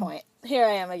 counterpoint. Here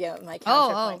I am again with my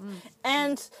counterpoint.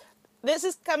 And this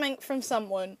is coming from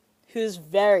someone who's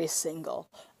very single.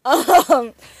 But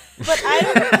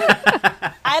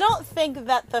I don't think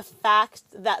that the fact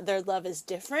that their love is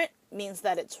different means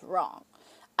that it's wrong.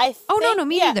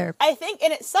 Me neither. I think,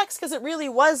 and it sucks because it really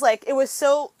was, like, it was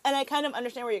so, and I kind of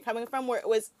understand where you're coming from, where it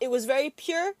was very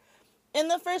pure in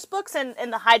the first books, and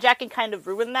the hijacking kind of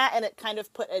ruined that, and it kind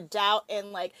of put a doubt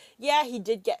in, like, yeah, he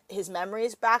did get his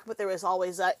memories back, but there was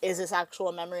always is this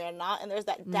actual memory or not, and there's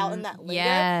that doubt in that later.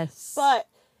 Yes. But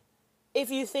if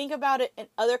you think about it in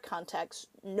other contexts,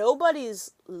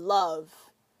 nobody's love,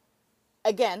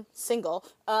 again, single,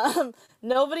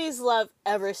 nobody's love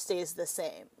ever stays the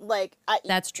same. Like,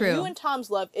 that's true. You and Tom's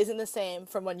love isn't the same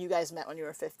from when you guys met when you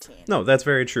were 15. No, that's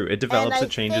very true. It develops, it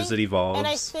changes, it evolves. And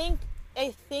I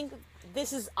think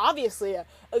this is obviously a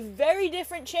very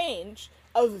different change.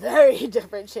 A very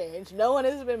different change. No one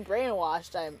has been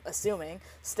brainwashed, I'm assuming.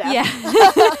 Steph. Yeah.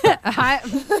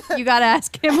 You got to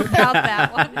ask him about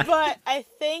that one. But I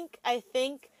think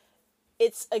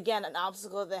it's, again, an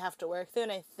obstacle that they have to work through,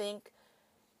 and I think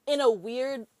in a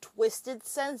weird, twisted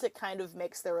sense, it kind of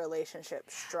makes their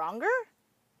relationship stronger.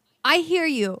 I hear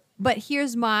you, but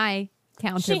here's my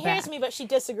counter. She hears me, but she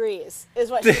disagrees,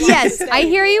 is what she wants Yes, to say. I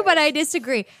hear you, but I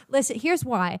disagree. Listen, here's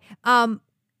why.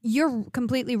 You're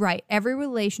completely right. Every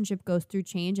relationship goes through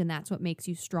change, and that's what makes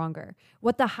you stronger.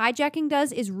 What the hijacking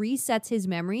does is resets his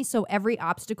memory, so every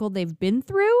obstacle they've been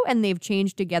through and they've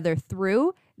changed together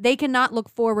through, they cannot look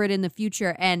forward in the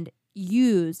future and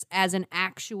use as an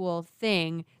actual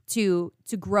thing to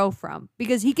grow from,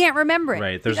 because he can't remember it.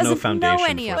 Right. There's no foundation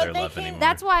for their love anymore.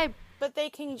 That's why. But they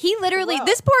can. He literally, grow.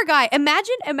 this poor guy.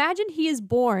 Imagine he is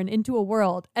born into a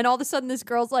world, and all of a sudden this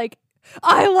girl's like,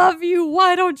 I love you.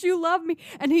 Why don't you love me?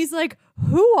 And he's like,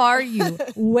 who are you?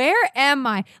 Where am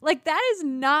I? Like, that is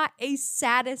not a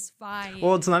satisfying.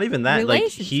 Well, it's not even that. Like,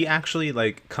 he actually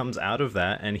like comes out of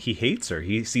that and he hates her.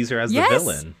 He sees her as the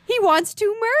villain. He wants to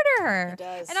murder her. He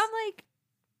does. And I'm like,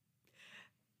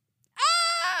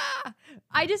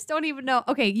 I just don't even know.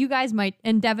 Okay, you guys might.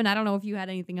 And Devin, I don't know if you had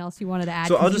anything else you wanted to add.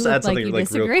 So I'll just add something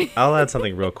I'll add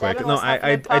something real quick. No,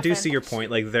 I do see your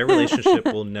point. Like, their relationship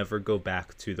will never go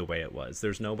back to the way it was.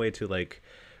 There's no way to like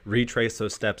retrace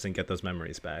those steps and get those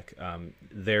memories back.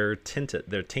 They're tainted,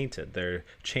 they're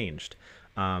changed.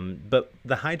 But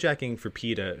the hijacking for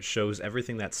Peeta shows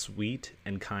everything that sweet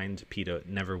and kind Peeta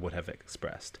never would have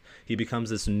expressed. He becomes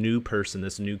this new person,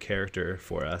 this new character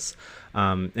for us.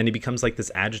 And he becomes like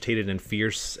this agitated and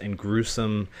fierce and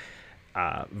gruesome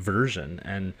version.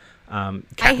 And Katniss,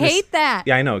 I hate that.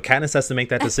 Yeah, I know. Katniss has to make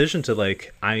that decision to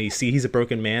like, I see he's a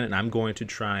broken man and I'm going to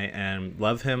try and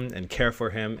love him and care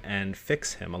for him and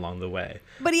fix him along the way.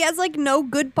 But he has like no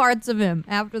good parts of him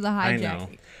after the hijacking. I know.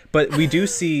 But we do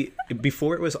see,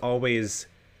 before it was always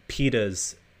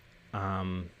Peeta's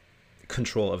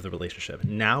control of the relationship.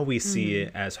 Now we see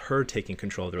it as her taking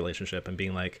control of the relationship and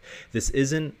being like, this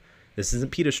isn't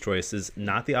Peeta's choice. It's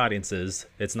not the audience's.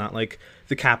 It's not like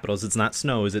the Capitals. It's not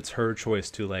Snow's. It's her choice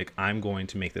to like, I'm going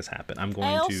to make this happen. I'm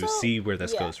going to see where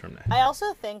this goes from now. I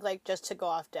also think, like, just to go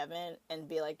off Devin and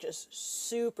be like just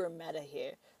super meta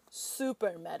here,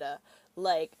 super meta.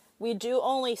 Like, we do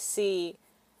only see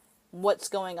what's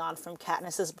going on from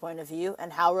Katniss's point of view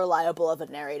and how reliable of a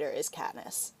narrator is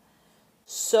Katniss.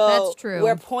 So that's true.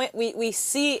 We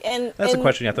see that's a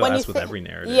question you have to ask with every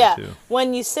narrator too.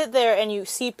 When you sit there and you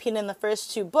see Peeta in the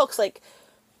first two books, like,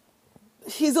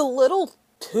 he's a little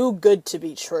too good to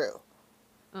be true.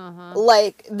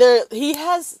 Like, he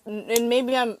has, and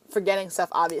maybe I'm forgetting stuff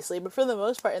obviously, but for the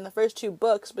most part in the first two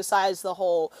books, besides the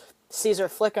whole Caesar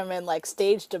Flickerman like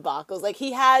stage debacles, like,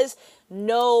 he has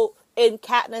no, in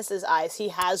Katniss's eyes, he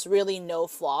has really no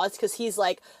flaws, because he's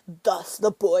like, thus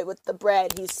the boy with the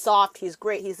bread. He's soft, he's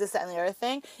great, he's this, that, and the other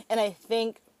thing. And I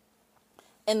think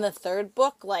in the third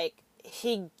book, like,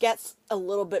 he gets a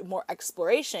little bit more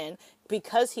exploration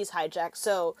because he's hijacked.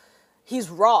 So he's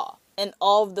raw, and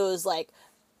all of those like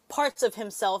parts of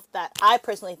himself that I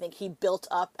personally think he built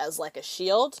up as like a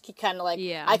shield. He kind of like,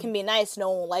 I can be nice, no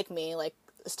one will like me, like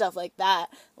stuff like that.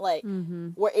 Like,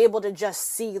 we're able to just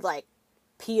see like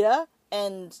Peeta,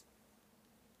 and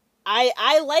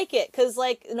I like it, because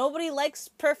like, nobody likes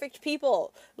perfect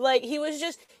people. Like, he was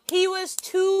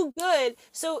too good.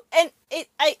 So, and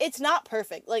it's not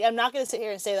perfect. Like, I'm not gonna sit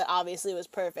here and say that obviously it was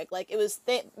perfect. Like, it was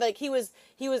like he was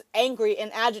angry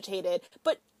and agitated,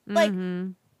 but like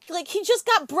like, he just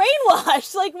got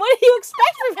brainwashed. Like, what do you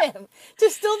expect from him? To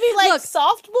still be like, look,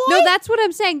 soft boy? No, that's what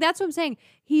I'm saying.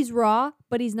 He's raw,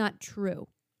 but he's not true.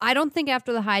 I don't think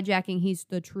after the hijacking he's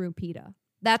the true Peeta.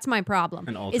 That's my problem.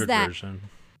 An altered version.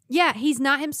 Yeah, he's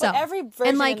not himself. But every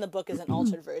version in the book is an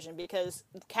altered version, because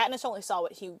Katniss only saw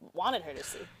what he wanted her to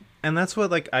see. And that's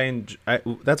what like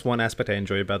that's one aspect I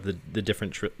enjoy about the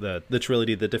different the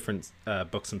trilogy, the different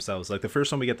books themselves. Like, the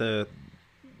first one we get the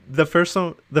first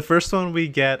one we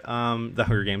get the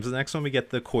Hunger Games. The next one we get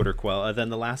the Quarter Quell, and then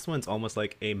the last one's almost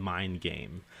like a mind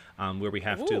game, where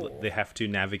they have to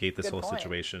navigate this whole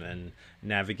situation and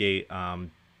navigate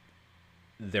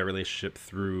their relationship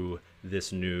through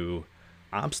this new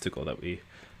obstacle that we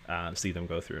see them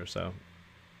go through. So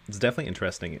it's definitely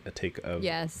interesting to take a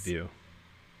view.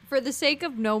 For the sake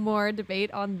of no more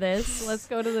debate on this, let's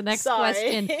go to the next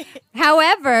question.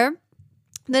 However,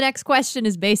 the next question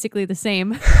is basically the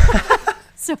same.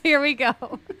 So here we go.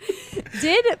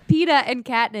 Did Peeta and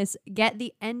Katniss get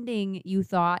the ending you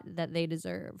thought that they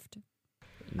deserved?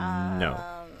 No.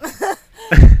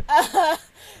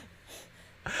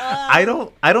 I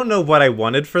don't know what I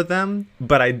wanted for them,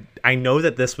 but I know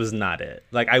that this was not it.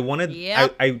 Like, I wanted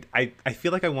I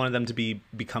feel like I wanted them to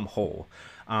become whole.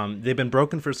 They've been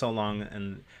broken for so long,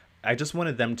 and I just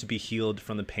wanted them to be healed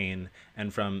from the pain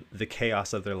and from the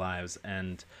chaos of their lives,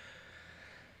 and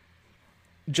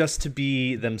just to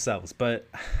be themselves. But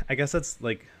I guess that's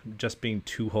like just being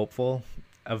too hopeful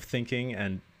of thinking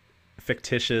and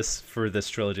fictitious for this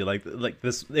trilogy. Like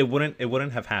this, it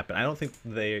wouldn't have happened. I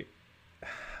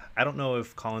I don't know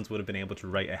if Collins would have been able to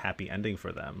write a happy ending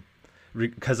for them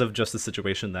because of just the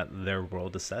situation that their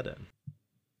world is set in.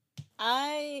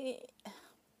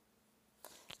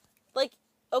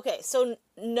 Okay, so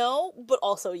no, but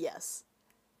also yes.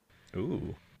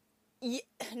 Ooh.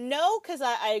 No, because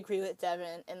I agree with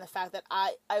Devin in the fact that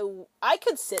I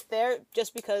could sit there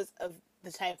just because of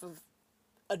the type of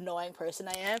annoying person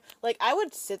I am. Like, I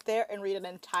would sit there and read an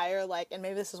entire, like, and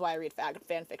maybe this is why I read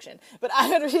fan fiction, but I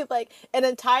would read, like, an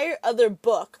entire other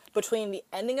book between the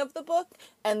ending of the book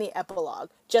and the epilogue,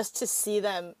 just to see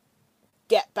them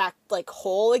get back, like,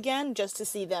 whole again, just to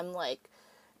see them, like,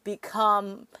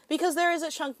 become, because there is a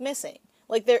chunk missing.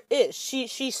 Like, there is.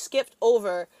 She skipped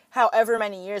over however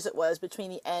many years it was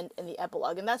between the end and the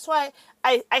epilogue. And that's why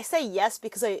I say yes,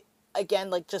 because again,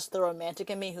 like, just the romantic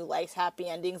in me who likes happy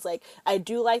endings. Like, I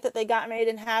do like that they got married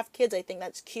and have kids. I think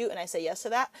that's cute, and I say yes to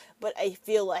that. But I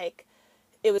feel like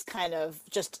it was kind of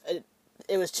just,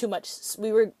 it was too much.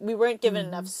 We weren't given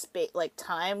enough space, like,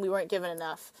 time. We weren't given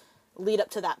enough lead up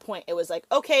to that point. It was like,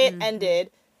 okay, it ended.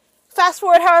 Fast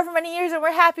forward however many years and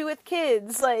we're happy with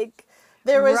kids. Like,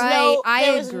 there was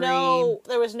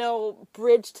no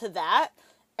bridge to that.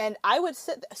 And I would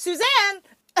sit Suzanne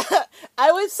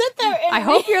I would sit there and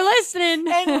hope you're listening.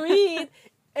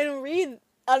 and read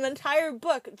an entire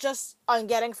book just on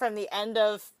getting from the end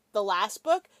of the last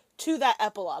book to that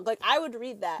epilogue. Like, I would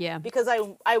read that because I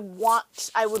would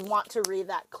want to read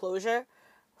that closure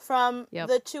from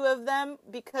the two of them,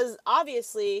 because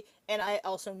obviously, and I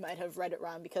also might have read it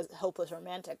wrong because hopeless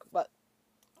romantic, but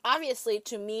obviously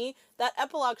to me that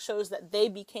epilogue shows that they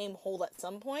became whole at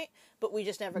some point, but we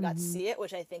just never got to see it,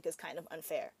 which I think is kind of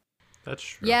unfair. That's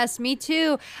true. Yes, me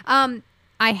too.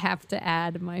 I have to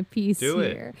add my piece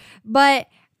here. But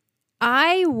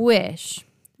I wish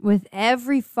with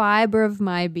every fiber of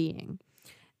my being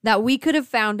that we could have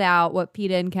found out what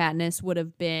Peeta and Katniss would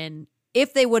have been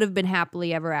if they would have been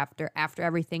happily ever after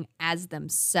everything as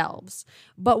themselves.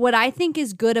 But what I think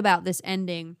is good about this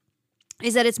ending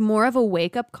is that it's more of a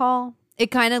wake-up call.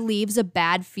 It kind of leaves a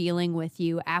bad feeling with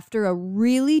you after a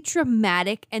really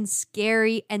traumatic and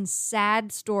scary and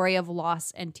sad story of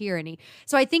loss and tyranny.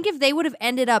 So I think if they would have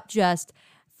ended up just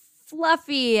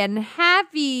fluffy and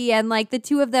happy and, like, the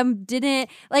two of them didn't,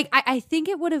 like, I think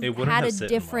it would have had a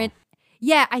different...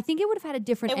 Yeah, I think it would have had a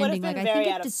different ending. Like, I think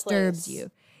it disturbs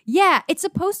you. Yeah, it's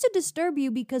supposed to disturb you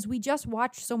because we just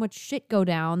watched so much shit go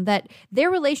down that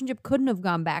their relationship couldn't have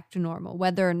gone back to normal,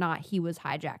 whether or not he was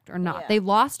hijacked or not. Yeah. They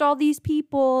lost all these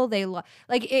people.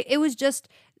 It was just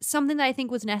something that I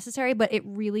think was necessary, but it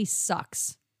really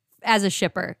sucks as a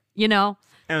shipper, you know?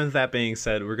 And with that being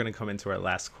said, we're going to come into our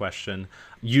last question.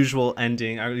 Usual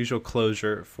ending, our usual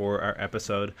closure for our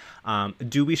episode.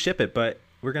 Do we ship it? But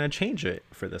we're going to change it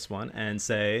for this one and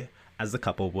say, as the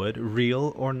couple would,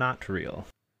 real or not real?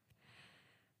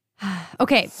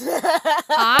 Okay.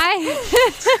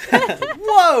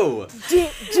 Whoa! Deep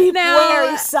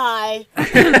wary sigh.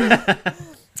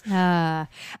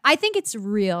 I think it's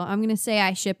real. I'm going to say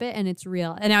I ship it and it's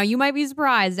real. And now you might be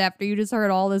surprised after you just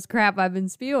heard all this crap I've been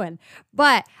spewing.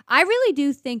 But I really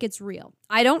do think it's real.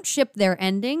 I don't ship their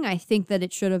ending. I think that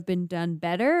it should have been done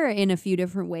better in a few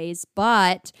different ways.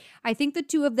 But I think the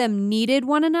two of them needed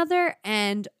one another,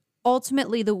 and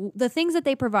ultimately, the things that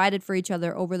they provided for each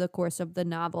other over the course of the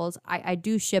novels, I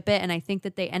do ship it, and I think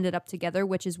that they ended up together,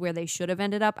 which is where they should have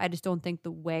ended up. I just don't think the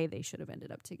way they should have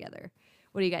ended up together.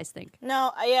 What do you guys think?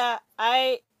 No, yeah,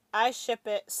 I ship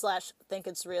it / think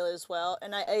it's real as well,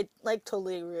 and I like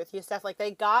totally agree with you, Steph. Like,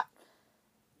 they got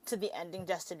to the ending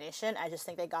destination. I just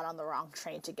think they got on the wrong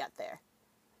train to get there.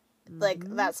 Like,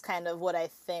 that's kind of what I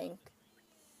think.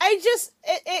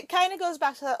 It kind of goes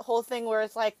back to that whole thing where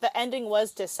it's like the ending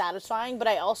was dissatisfying, but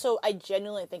I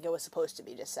genuinely think it was supposed to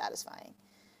be dissatisfying.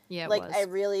 Yeah, like, it was. I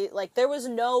really, like, there was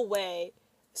no way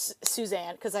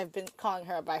Suzanne, because I've been calling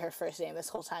her by her first name this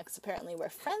whole time, because apparently we're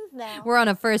friends now. We're on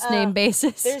a first name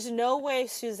basis. There's no way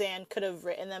Suzanne could have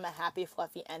written them a happy,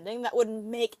 fluffy ending that would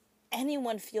make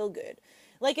anyone feel good.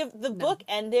 Like, if the book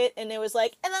ended and it was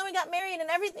like, and then we got married and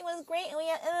everything was great and we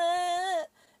had...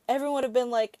 everyone would have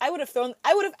been like, I would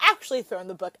have actually thrown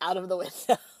the book out of the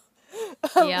window.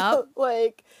 Yep.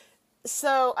 Like,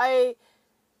 so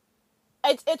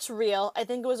it's real. I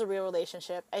think it was a real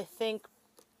relationship. I think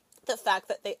the fact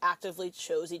that they actively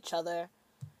chose each other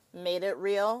made it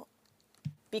real,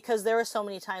 because there were so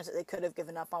many times that they could have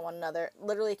given up on one another.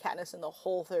 Literally, Katniss in the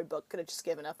whole third book could have just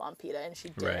given up on Peeta, and she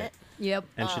didn't. Right. Yep.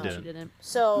 And she didn't.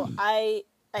 So I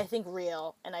think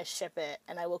real, and I ship it,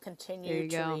 and I will continue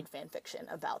to read fan fiction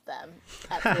about them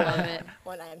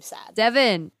when I am sad.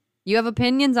 Devin, you have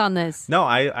opinions on this? No,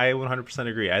 I 100%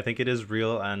 agree. I think it is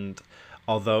real, and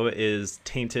although it is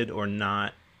tainted or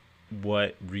not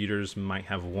what readers might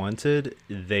have wanted,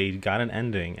 they got an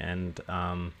ending, and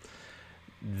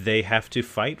they have to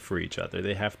fight for each other.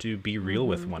 They have to be real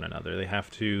with one another. They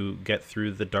have to get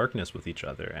through the darkness with each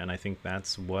other, and I think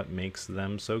that's what makes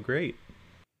them so great.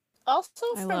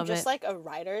 Also, from just like a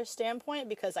writer's standpoint,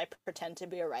 because I pretend to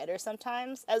be a writer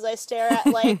sometimes, as I stare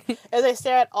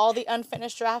at all the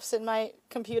unfinished drafts in my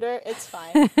computer, it's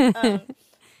fine.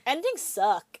 Endings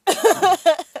suck.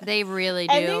 They really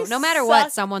do. Endings no matter suck.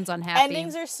 What, someone's unhappy.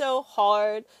 Endings are so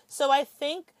hard. So I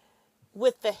think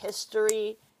with the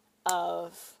history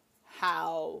of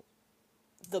how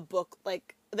the book,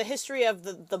 like the history of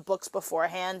the books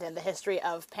beforehand and the history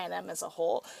of Panem as a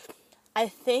whole, I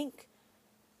think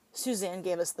Suzanne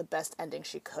gave us the best ending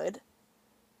she could.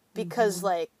 Because,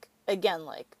 like, again,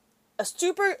 like, a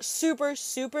super, super,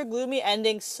 super gloomy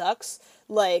ending sucks.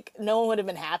 Like, no one would have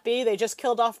been happy. They just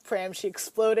killed off Prim. She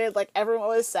exploded. Like, everyone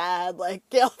was sad. Like,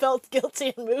 Gail felt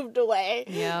guilty and moved away.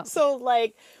 Yeah. So,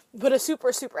 like, but a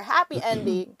super, super happy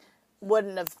ending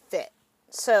wouldn't have fit.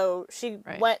 So she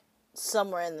went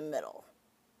somewhere in the middle.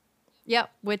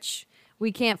 Yep, which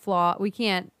we can't flaw. We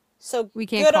can't. So we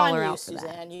can't good call on her you, out for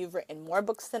Suzanne. that. You've written more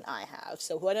books than I have.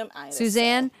 So what am I to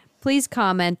Suzanne, say? please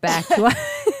comment back to us.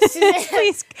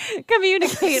 Please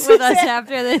communicate with us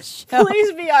after this show.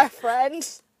 Please be our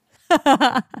friends.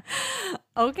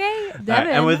 Okay, Devin.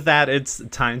 And with that, it's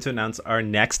time to announce our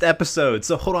next episode.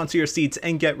 So hold on to your seats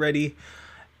and get ready.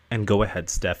 And go ahead,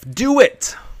 Steph. Do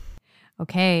it!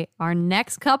 Okay, our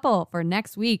next couple for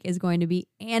next week is going to be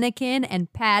Anakin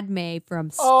and Padme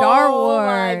from Star Wars.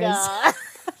 Oh my God.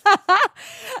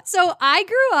 So I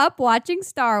grew up watching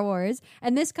Star Wars,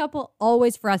 and this couple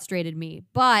always frustrated me.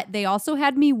 But they also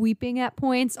had me weeping at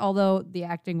points, although the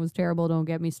acting was terrible. Don't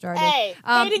get me started. Hey,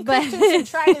 Hayden Christensen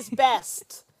tried his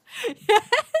best.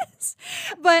 Yes.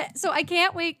 But so I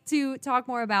can't wait to talk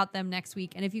more about them next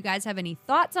week. And if you guys have any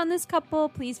thoughts on this couple,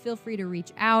 please feel free to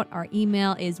reach out. Our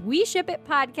email is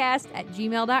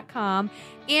weshipitpodcast@gmail.com.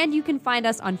 And you can find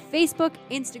us on Facebook,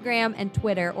 Instagram, and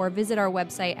Twitter, or visit our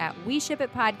website at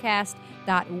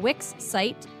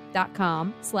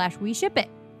weshipitpodcast.wixsite.com/weshipit.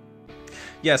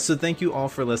 Yes, so thank you all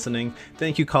for listening.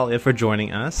 Thank you, Cahlia, for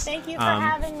joining us. Thank you for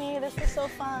having me. This was so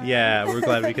fun. Yeah, we're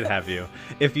glad we could have you.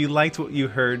 If you liked what you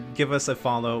heard, give us a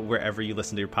follow wherever you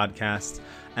listen to your podcast.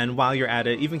 And while you're at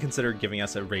it, even consider giving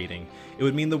us a rating. It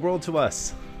would mean the world to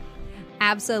us.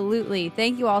 Absolutely.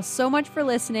 Thank you all so much for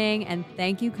listening. And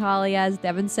thank you, Cahlia. As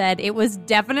Devin said, it was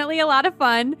definitely a lot of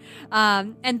fun.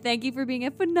 And thank you for being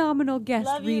a phenomenal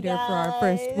guest reader for our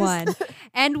first one.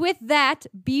 And with that,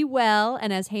 be well.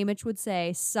 And as Hamish would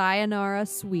say, sayonara,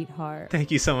 sweetheart. Thank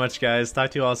you so much, guys.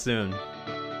 Talk to you all soon.